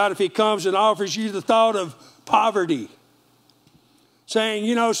 How about if he comes and offers you the thought of poverty? Saying,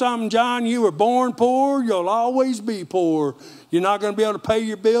 you know something, John, you were born poor, you'll always be poor. You're not going to be able to pay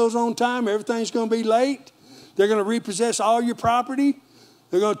your bills on time. Everything's going to be late. They're going to repossess all your property.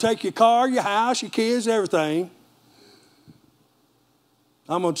 They're going to take your car, your house, your kids, everything.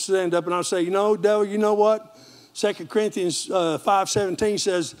 I'm going to stand up and I'll say, devil, you know what? 2 Corinthians 5:17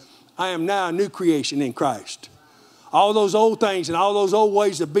 says, I am now a new creation in Christ. All those old things and all those old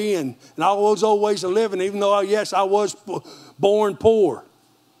ways of being and all those old ways of living, even though, yes, I was born poor.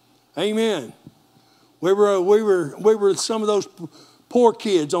 Amen. We were some of those poor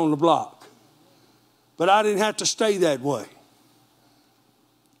kids on the block. But I didn't have to stay that way.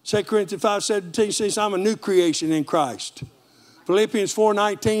 2 Corinthians 5:17 says, I'm a new creation in Christ. Philippians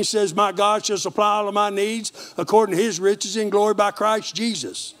 4:19 says, my God shall supply all of my needs according to his riches in glory by Christ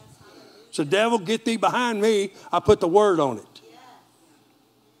Jesus. So devil, get thee behind me. I put the word on it.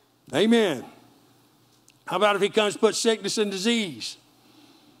 Amen. How about if he comes to put sickness and disease?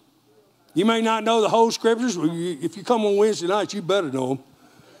 You may not know the whole scriptures. If you come on Wednesday nights, you better know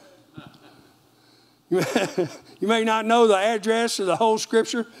them. You may not know the address of the whole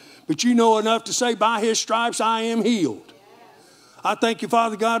scripture, but you know enough to say, by his stripes I am healed. I thank you,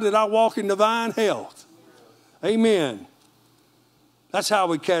 Father God, that I walk in divine health. Amen. That's how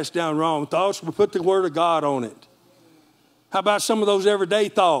we cast down wrong thoughts. We put the word of God on it. How about some of those everyday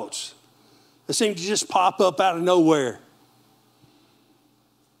thoughts that seem to just pop up out of nowhere,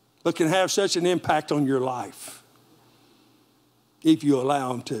 but can have such an impact on your life if you allow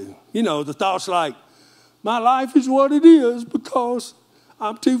them to? You know, the thoughts like, my life is what it is because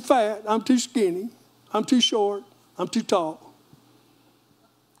I'm too fat, I'm too skinny, I'm too short, I'm too tall.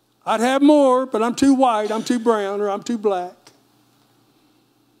 I'd have more, but I'm too white, I'm too brown, or I'm too black.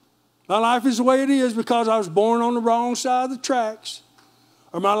 My life is the way it is because I was born on the wrong side of the tracks.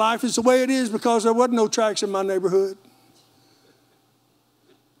 Or my life is the way it is because there wasn't no tracks in my neighborhood.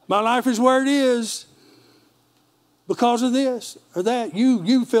 My life is where it is because of this or that.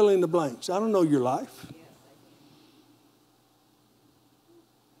 You fill in the blanks. I don't know your life.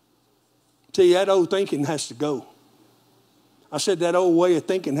 See, that old thinking has to go. I said that old way of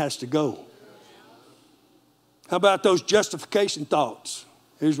thinking has to go. How about those justification thoughts?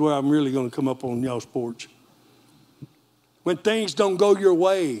 Here's where I'm really going to come up on y'all's porch. When things don't go your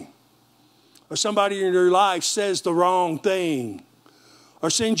way, or somebody in your life says the wrong thing,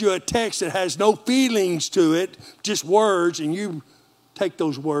 or sends you a text that has no feelings to it, just words, and you take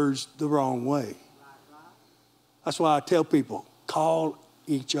those words the wrong way. That's why I tell people, call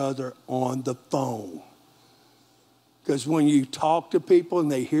each other on the phone. Because when you talk to people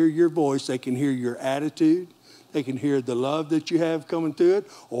and they hear your voice, they can hear your attitude. They can hear the love that you have coming through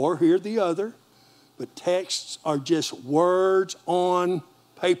it, or hear the other. But texts are just words on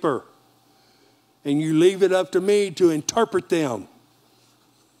paper. And you leave it up to me to interpret them.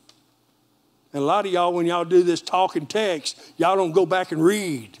 And a lot of y'all, when y'all do this talk and text, y'all don't go back and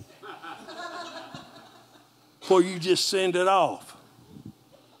read. Before you just send it off.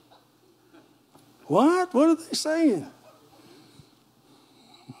 What? What are they saying?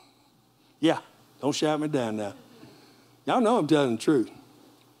 Yeah, don't shout me down now. Y'all know I'm telling the truth.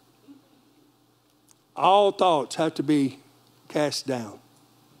 All thoughts have to be cast down.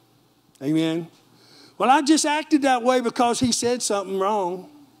 Amen. Well, I just acted that way because he said something wrong.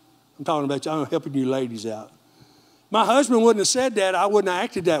 I'm talking about you. I'm helping you ladies out. My husband wouldn't have said that. I wouldn't have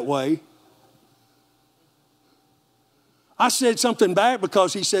acted that way. I said something back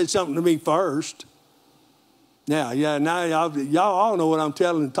because he said something to me first. Now y'all all know what I'm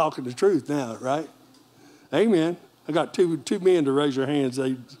telling and talking the truth now, right? Amen. I got two men to raise their hands.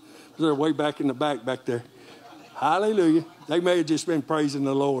 They're way back in the back there. Hallelujah. They may have just been praising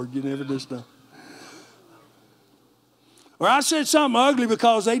the Lord. You never just know. Or I said something ugly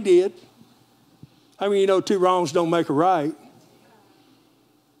because they did. I mean, you know, two wrongs don't make a right.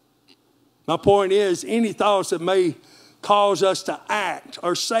 My point is, any thoughts that may cause us to act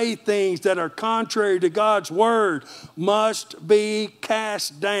or say things that are contrary to God's word must be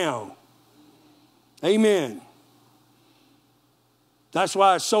cast down. Amen. That's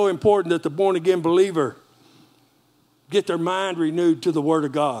why it's so important that the born-again believer get their mind renewed to the Word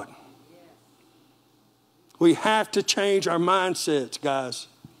of God. We have to change our mindsets, guys.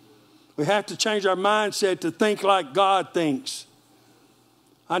 We have to change our mindset to think like God thinks.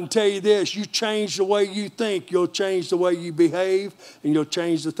 I can tell you this, you change the way you think, you'll change the way you behave, and you'll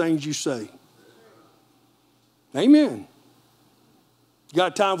change the things you say. Amen. You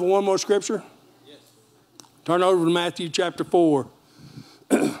got time for one more scripture? Yes. Turn over to Matthew chapter 4.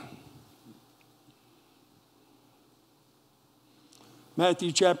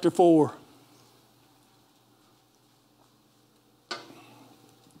 Matthew chapter 4.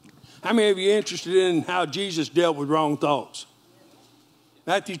 How many of you are interested in how Jesus dealt with wrong thoughts?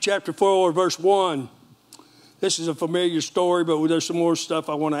 Matthew chapter 4, verse 1. This is a familiar story, but there's some more stuff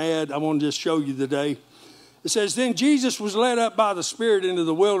I want to add. I want to just show you today. It says, then Jesus was led up by the Spirit into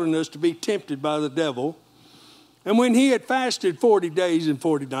the wilderness to be tempted by the devil. And when he had fasted 40 days and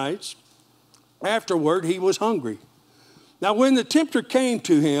 40 nights, afterward he was hungry. Now, when the tempter came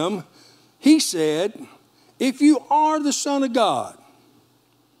to him, he said, if you are the Son of God.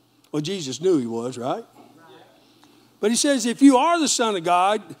 Well, Jesus knew he was, right? But he says, if you are the Son of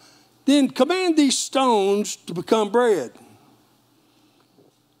God, then command these stones to become bread.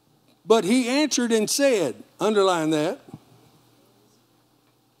 But he answered and said, underline that.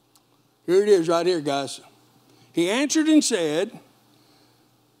 Here it is right here, guys. He answered and said,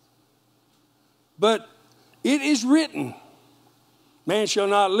 but it is written, man shall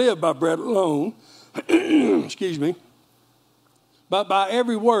not live by bread alone, excuse me, but by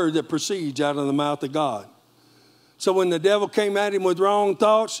every word that proceeds out of the mouth of God. So when the devil came at him with wrong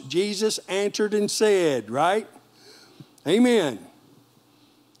thoughts, Jesus answered and said, right? Amen.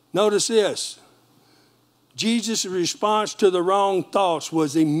 Notice this. Jesus' response to the wrong thoughts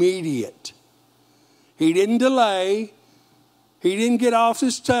was immediate. He didn't delay. He didn't get off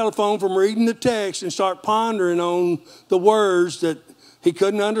his telephone from reading the text and start pondering on the words that he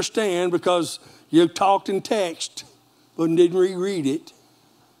couldn't understand because you talked in text but didn't reread it.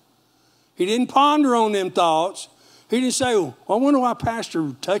 He didn't ponder on them thoughts. He didn't say, well, I wonder why Pastor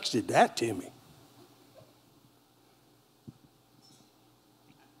texted that to me.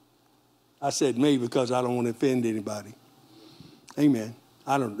 I said me because I don't want to offend anybody. Amen.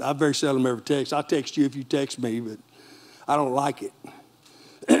 I very seldom ever text. I'll text you if you text me, but I don't like it.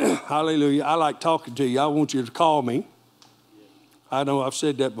 Hallelujah. I like talking to you. I want you to call me. I know I've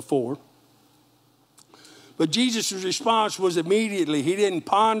said that before. But Jesus' response was immediately. He didn't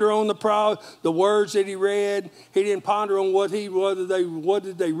ponder on the words that he read. He didn't ponder on what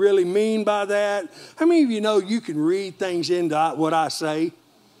did they really mean by that. How many of you know you can read things into what I say?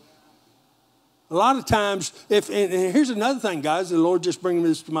 A lot of times, and here's another thing, guys, the Lord just bringing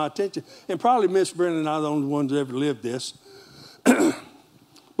this to my attention, and probably Miss Brenda and I are the only ones that ever lived this.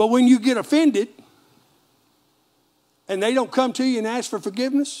 But when you get offended, and they don't come to you and ask for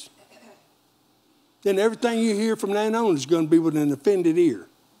forgiveness, then everything you hear from then on is going to be with an offended ear.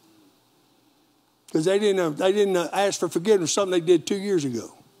 Because they didn't ask for forgiveness, something they did 2 years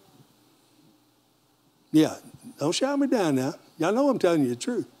ago. Yeah, don't shout me down now. Y'all know I'm telling you the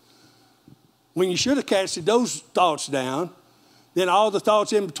truth. When you should have casted those thoughts down, then all the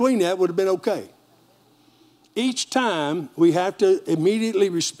thoughts in between that would have been okay. Each time we have to immediately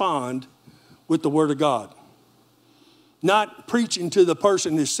respond with the Word of God. Not preaching to the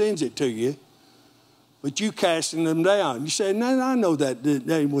person who sends it to you, but you casting them down. You say, no, I know that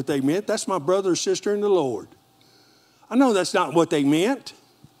ain't what they meant. That's my brother or sister in the Lord. I know that's not what they meant.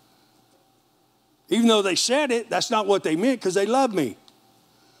 Even though they said it, that's not what they meant because they love me.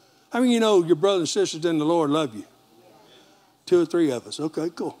 I mean, you know, your brothers and sisters in the Lord love you. 2 or 3 of us. Okay,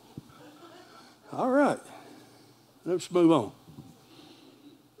 cool. All right. Let's move on.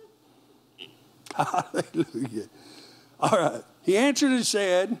 Hallelujah. All right. He answered and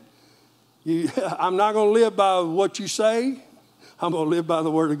said, I'm not going to live by what you say. I'm going to live by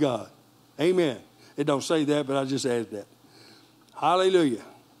the Word of God. Amen. It don't say that, but I just added that. Hallelujah.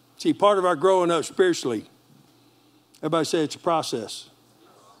 See, part of our growing up spiritually, everybody say it's a process,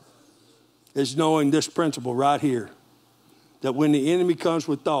 is knowing this principle right here, that when the enemy comes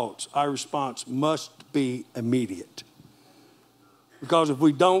with thoughts, our response must be immediate. Because if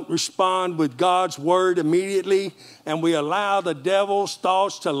we don't respond with God's word immediately and we allow the devil's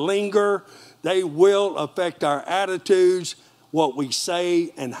thoughts to linger, they will affect our attitudes, what we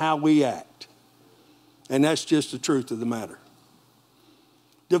say, and how we act. And that's just the truth of the matter.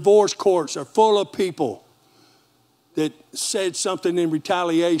 Divorce courts are full of people that said something in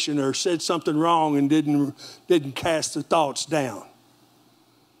retaliation or said something wrong and didn't cast the thoughts down.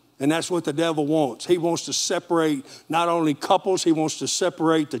 And that's what the devil wants. He wants to separate not only couples, he wants to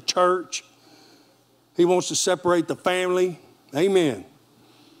separate the church. He wants to separate the family. Amen.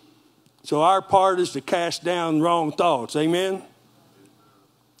 So our part is to cast down wrong thoughts. Amen.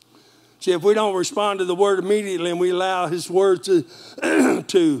 See, if we don't respond to the word immediately and we allow his word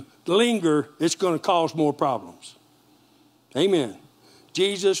to linger, it's going to cause more problems. Amen.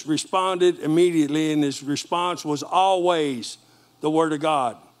 Jesus responded immediately, and his response was always the Word of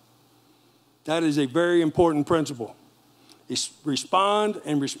God. That is a very important principle. Respond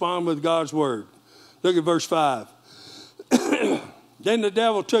with God's Word. Look at verse 5. Then the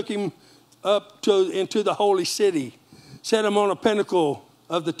devil took him up into the holy city, set him on a pinnacle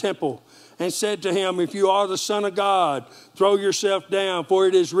of the temple, and said to him, if you are the Son of God, throw yourself down, for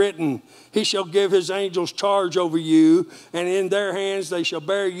it is written, he shall give his angels charge over you, and in their hands they shall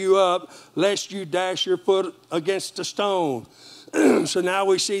bear you up, lest you dash your foot against a stone. So now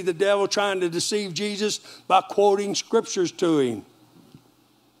we see the devil trying to deceive Jesus by quoting scriptures to him.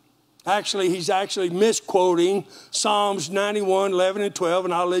 Actually, he's actually misquoting Psalms 91, 11, and 12,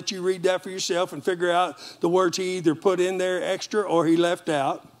 and I'll let you read that for yourself and figure out the words he either put in there extra or he left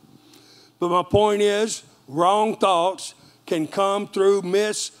out. But my point is, wrong thoughts can come through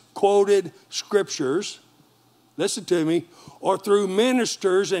misquoted scriptures, listen to me, or through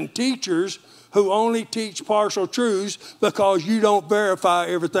ministers and teachers who only teach partial truths because you don't verify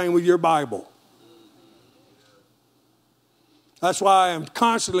everything with your Bible. That's why I'm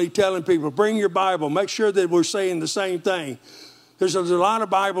constantly telling people, bring your Bible. Make sure that we're saying the same thing. There's a lot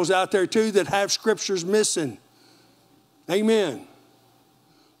of Bibles out there, too, that have scriptures missing. Amen.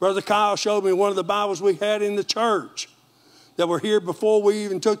 Brother Kyle showed me one of the Bibles we had in the church that were here before we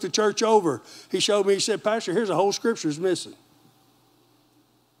even took the church over. He showed me, he said, Pastor, here's a whole scripture's missing.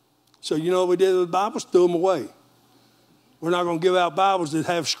 So you know what we did with the Bibles? Threw them away. We're not going to give out Bibles that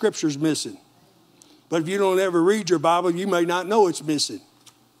have scriptures missing. But if you don't ever read your Bible, you may not know it's missing.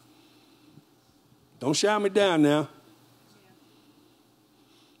 Don't shout me down now.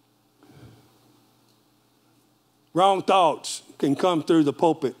 Wrong thoughts can come through the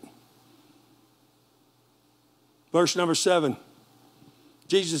pulpit. Verse number 7.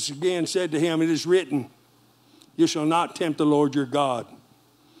 Jesus again said to him, it is written, you shall not tempt the Lord your God.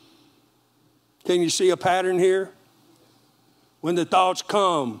 Can you see a pattern here? When the thoughts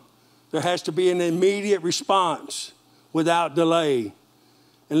come, there has to be an immediate response without delay.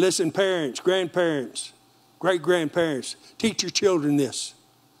 And listen, parents, grandparents, great-grandparents, teach your children this.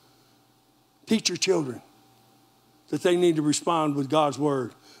 Teach your children that they need to respond with God's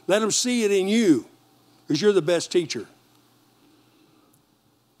word. Let them see it in you because you're the best teacher.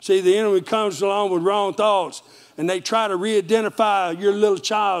 See, the enemy comes along with wrong thoughts and they try to re-identify your little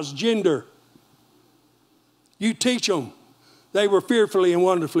child's gender. You teach them they were fearfully and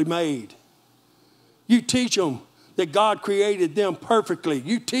wonderfully made. You teach them that God created them perfectly.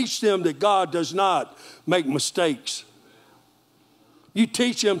 You teach them that God does not make mistakes. You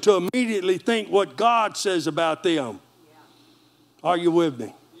teach them to immediately think what God says about them. Are you with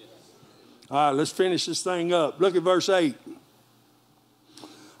me? All right, let's finish this thing up. Look at verse 8.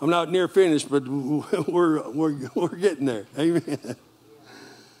 I'm not near finished, but we're getting there. Amen.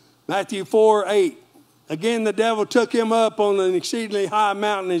 Matthew 4:8. Again, the devil took him up on an exceedingly high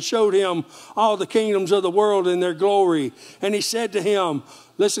mountain and showed him all the kingdoms of the world and their glory. And he said to him,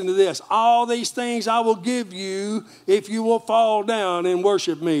 listen to this, all these things I will give you if you will fall down and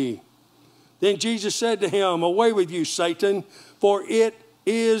worship me. Then Jesus said to him, away with you, Satan, for it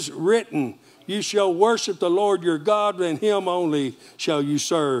is written, you shall worship the Lord your God, and him only shall you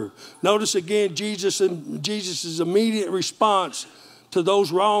serve. Notice again, Jesus' immediate response to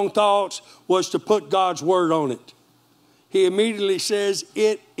those wrong thoughts was to put God's word on it. He immediately says,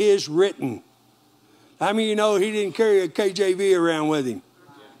 it is written. How many of you know he didn't carry a KJV around with him?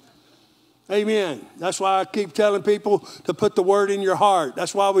 Amen. That's why I keep telling people to put the word in your heart.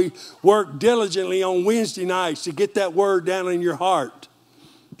 That's why we work diligently on Wednesday nights to get that word down in your heart.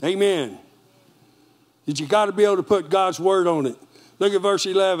 Amen. That you got to be able to put God's word on it. Look at verse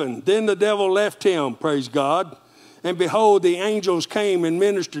 11. Then the devil left him, praise God. And behold, the angels came and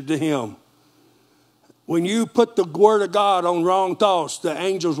ministered to him. When you put the word of God on wrong thoughts, the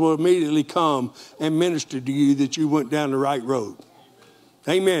angels will immediately come and minister to you that you went down the right road.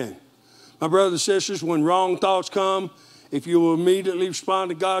 Amen. My brothers and sisters, when wrong thoughts come, if you will immediately respond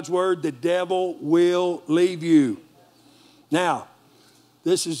to God's word, the devil will leave you. Now,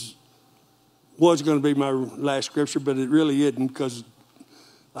 this was going to be my last scripture, but it really isn't because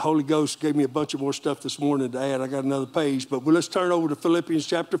the Holy Ghost gave me a bunch of more stuff this morning to add. I got another page. But let's turn over to Philippians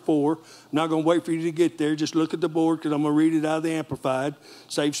chapter 4. I'm not going to wait for you to get there. Just look at the board because I'm going to read it out of the Amplified.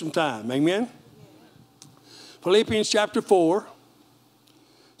 Save some time. Amen? Philippians chapter 4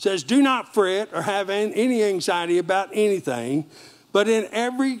 says, do not fret or have any anxiety about anything, but in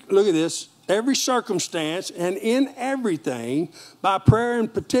look at this, every circumstance and in everything, by prayer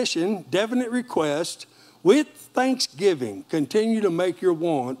and petition, definite request, with thanksgiving, continue to make your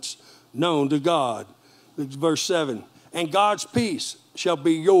wants known to God. Verse 7, and God's peace shall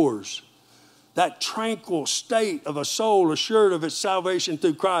be yours. That tranquil state of a soul assured of its salvation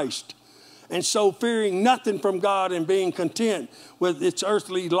through Christ. And so fearing nothing from God and being content with its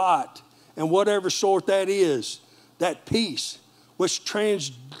earthly lot and whatever sort that is, that peace which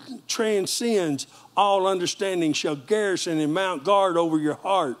transcends all understanding shall garrison and mount guard over your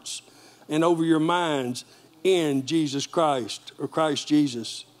hearts and over your minds in Jesus Christ, or Christ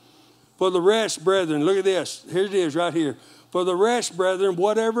Jesus. For the rest, brethren, look at this. Here it is right here. For the rest, brethren,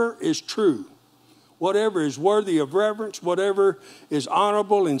 whatever is true, whatever is worthy of reverence, whatever is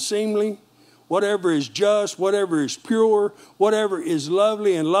honorable and seemly, whatever is just, whatever is pure, whatever is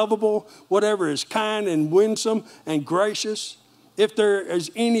lovely and lovable, whatever is kind and winsome and gracious, if there is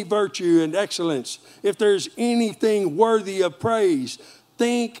any virtue and excellence, if there's anything worthy of praise,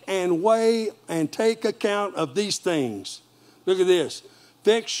 think and weigh and take account of these things. Look at this.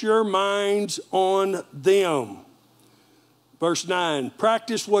 Fix your minds on them. Verse 9,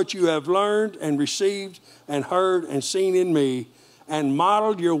 practice what you have learned and received and heard and seen in me, and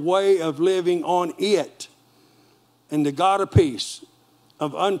model your way of living on it. And the God of peace,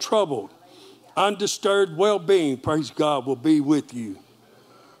 of untroubled, undisturbed well-being, praise God, will be with you.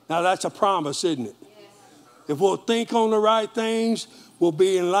 Now that's a promise, isn't it? If we'll think on the right things, we'll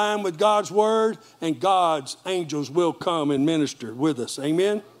be in line with God's word, and God's angels will come and minister with us.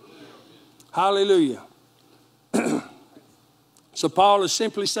 Amen? Hallelujah. So Paul is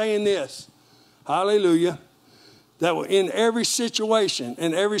simply saying this, hallelujah, that in every situation,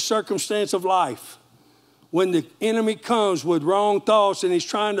 in every circumstance of life, when the enemy comes with wrong thoughts and he's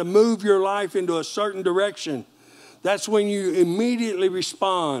trying to move your life into a certain direction, that's when you immediately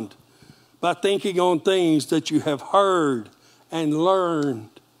respond by thinking on things that you have heard and learned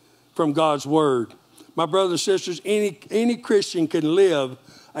from God's word. My brothers and sisters, any Christian can live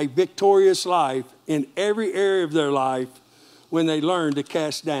a victorious life in every area of their life when they learn to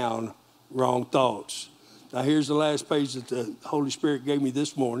cast down wrong thoughts. Now here's the last page that the Holy Spirit gave me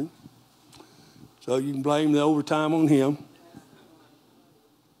this morning. So you can blame the overtime on him.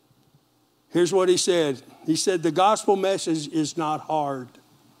 Here's what he said. He said, the gospel message is not hard.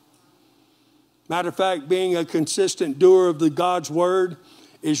 Matter of fact, being a consistent doer of the God's word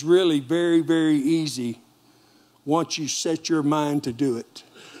is really very, very easy once you set your mind to do it.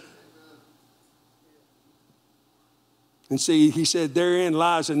 And see, he said, therein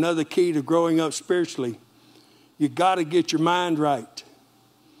lies another key to growing up spiritually. You got to get your mind right.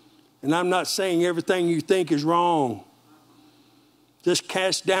 And I'm not saying everything you think is wrong. Just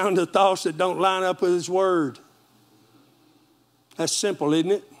cast down the thoughts that don't line up with his word. That's simple,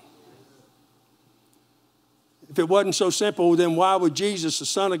 isn't it? If it wasn't so simple, then why would Jesus, the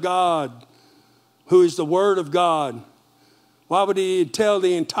Son of God, who is the Word of God, why would he tell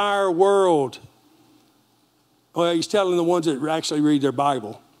the entire world? Well, he's telling the ones that actually read their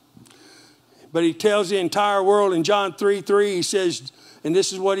Bible. But he tells the entire world in John 3:3, he says, and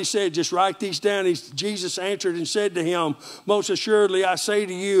this is what he said, just write these down. Jesus answered and said to him, most assuredly I say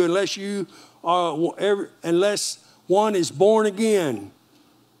to you, unless one is born again,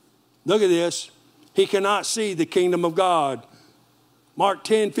 look at this, he cannot see the kingdom of God. Mark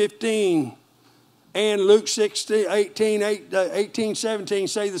 10:15 and Luke 18:17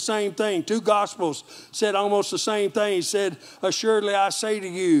 say the same thing. Two gospels said almost the same thing. He said, assuredly I say to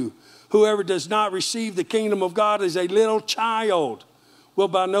you, whoever does not receive the kingdom of God as a little child will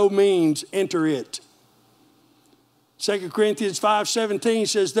by no means enter it. 2 Corinthians 5:17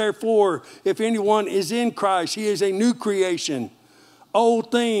 says, therefore, if anyone is in Christ, he is a new creation.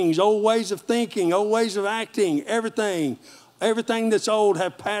 Old things, old ways of thinking, old ways of acting, everything that's old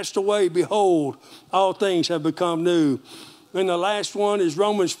have passed away. Behold, all things have become new. And the last one is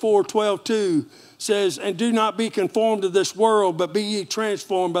Romans 4:12-2 says, and do not be conformed to this world, but be ye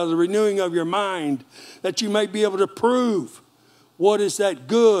transformed by the renewing of your mind, that you may be able to prove what is that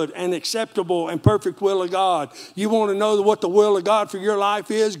good and acceptable and perfect will of God. You want to know what the will of God for your life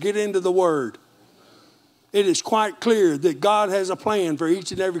is? Get into the Word. It is quite clear that God has a plan for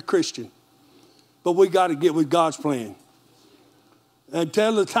each and every Christian. But we got to get with God's plan.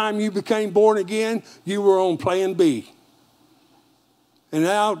 Until the time you became born again, you were on plan B. And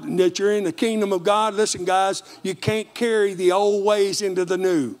now that you're in the kingdom of God, listen guys, you can't carry the old ways into the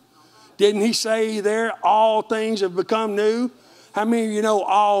new. Didn't he say there, all things have become new? How many of you know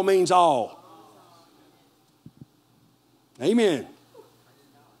all means all? Amen.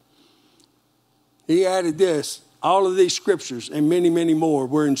 He added this, all of these scriptures and many, many more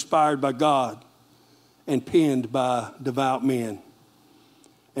were inspired by God and penned by devout men.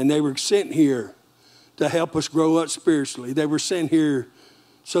 And they were sent here to help us grow up spiritually. They were sent here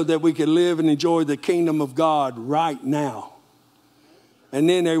so that we could live and enjoy the kingdom of God right now. And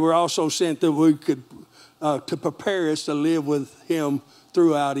then they were also sent that we could, to prepare us to live with him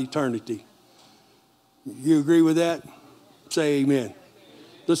throughout eternity. You agree with that? Say amen.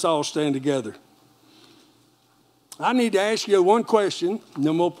 Let's all stand together. I need to ask you one question, and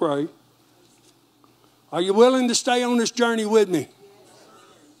then we'll pray. Are you willing to stay on this journey with me?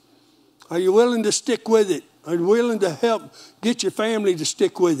 Are you willing to stick with it? Are you willing to help get your family to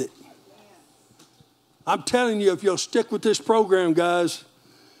stick with it? I'm telling you, if you'll stick with this program, guys,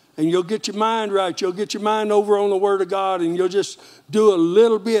 and you'll get your mind right, you'll get your mind over on the Word of God, and you'll just do a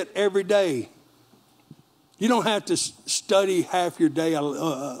little bit every day, You don't have to study half your day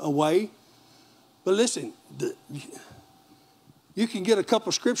away. But listen, you can get a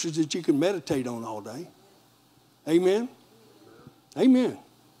couple scriptures that you can meditate on all day. Amen? Amen.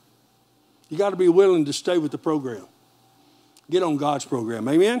 You got to be willing to stay with the program. Get on God's program.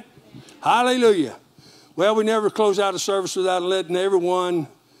 Amen? Hallelujah. Well, we never close out a service without letting everyone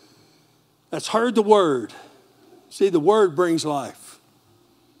that's heard the word. See, the word brings life.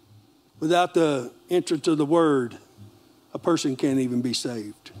 Without the entrance of the word, a person can't even be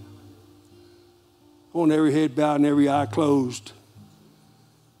saved. I want every head bowed and every eye closed.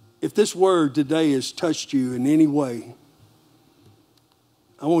 If this word today has touched you in any way,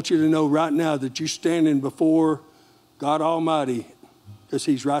 I want you to know right now that you're standing before God Almighty, because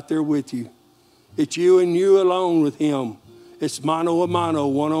he's right there with you. It's you and you alone with him. It's mano a mano,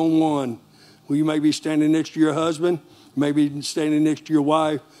 one-on-one. Well, you may be standing next to your husband, you may be standing next to your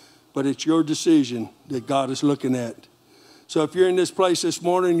wife, but it's your decision that God is looking at. So if you're in this place this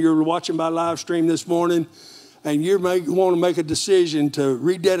morning, you're watching my live stream this morning, and you may want to make a decision to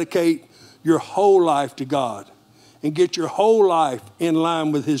rededicate your whole life to God and get your whole life in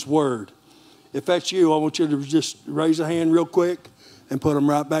line with his word. If that's you, I want you to just raise a hand real quick and put them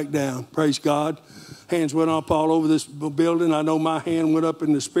right back down. Praise God. Hands went up all over this building. I know my hand went up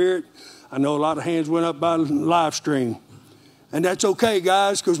in the spirit. I know a lot of hands went up by live stream. And that's okay,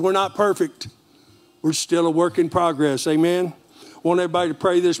 guys, because we're not perfect. We're still a work in progress. Amen. I want everybody to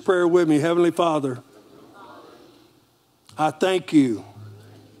pray this prayer with me. Heavenly Father, I thank you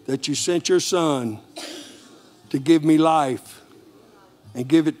that you sent your son to give me life and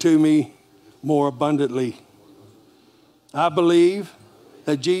give it to me more abundantly. I believe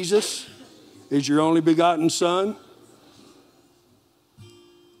that Jesus is your only begotten son,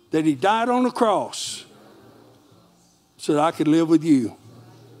 that he died on the cross so that I could live with you,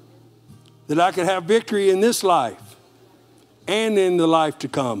 that I could have victory in this life and in the life to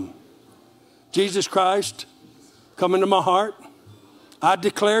come. Jesus Christ, come into my heart. I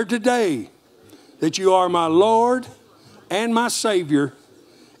declare today that you are my Lord and my Savior,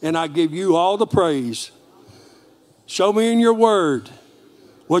 and I give you all the praise. Show me in your word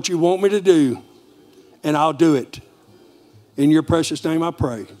what you want me to do, and I'll do it. In your precious name I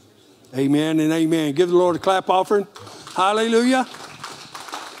pray. Amen and amen. Give the Lord a clap offering. Hallelujah.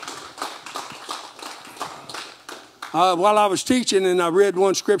 While I was teaching and I read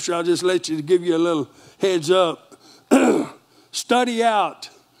one scripture, I'll just let you to give you a little heads up. Study out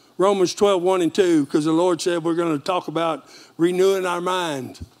Romans 12, 1 and 2, because the Lord said we're going to talk about renewing our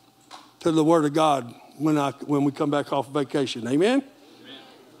mind to the Word of God when we come back off vacation. Amen? Amen.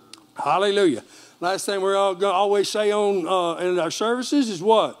 Hallelujah. Last thing we're all going to always say on in our services is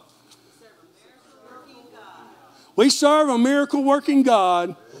what? We serve a miracle-working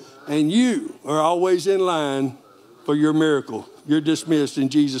God, and you are always in line for your miracle. You're dismissed in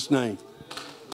Jesus' name.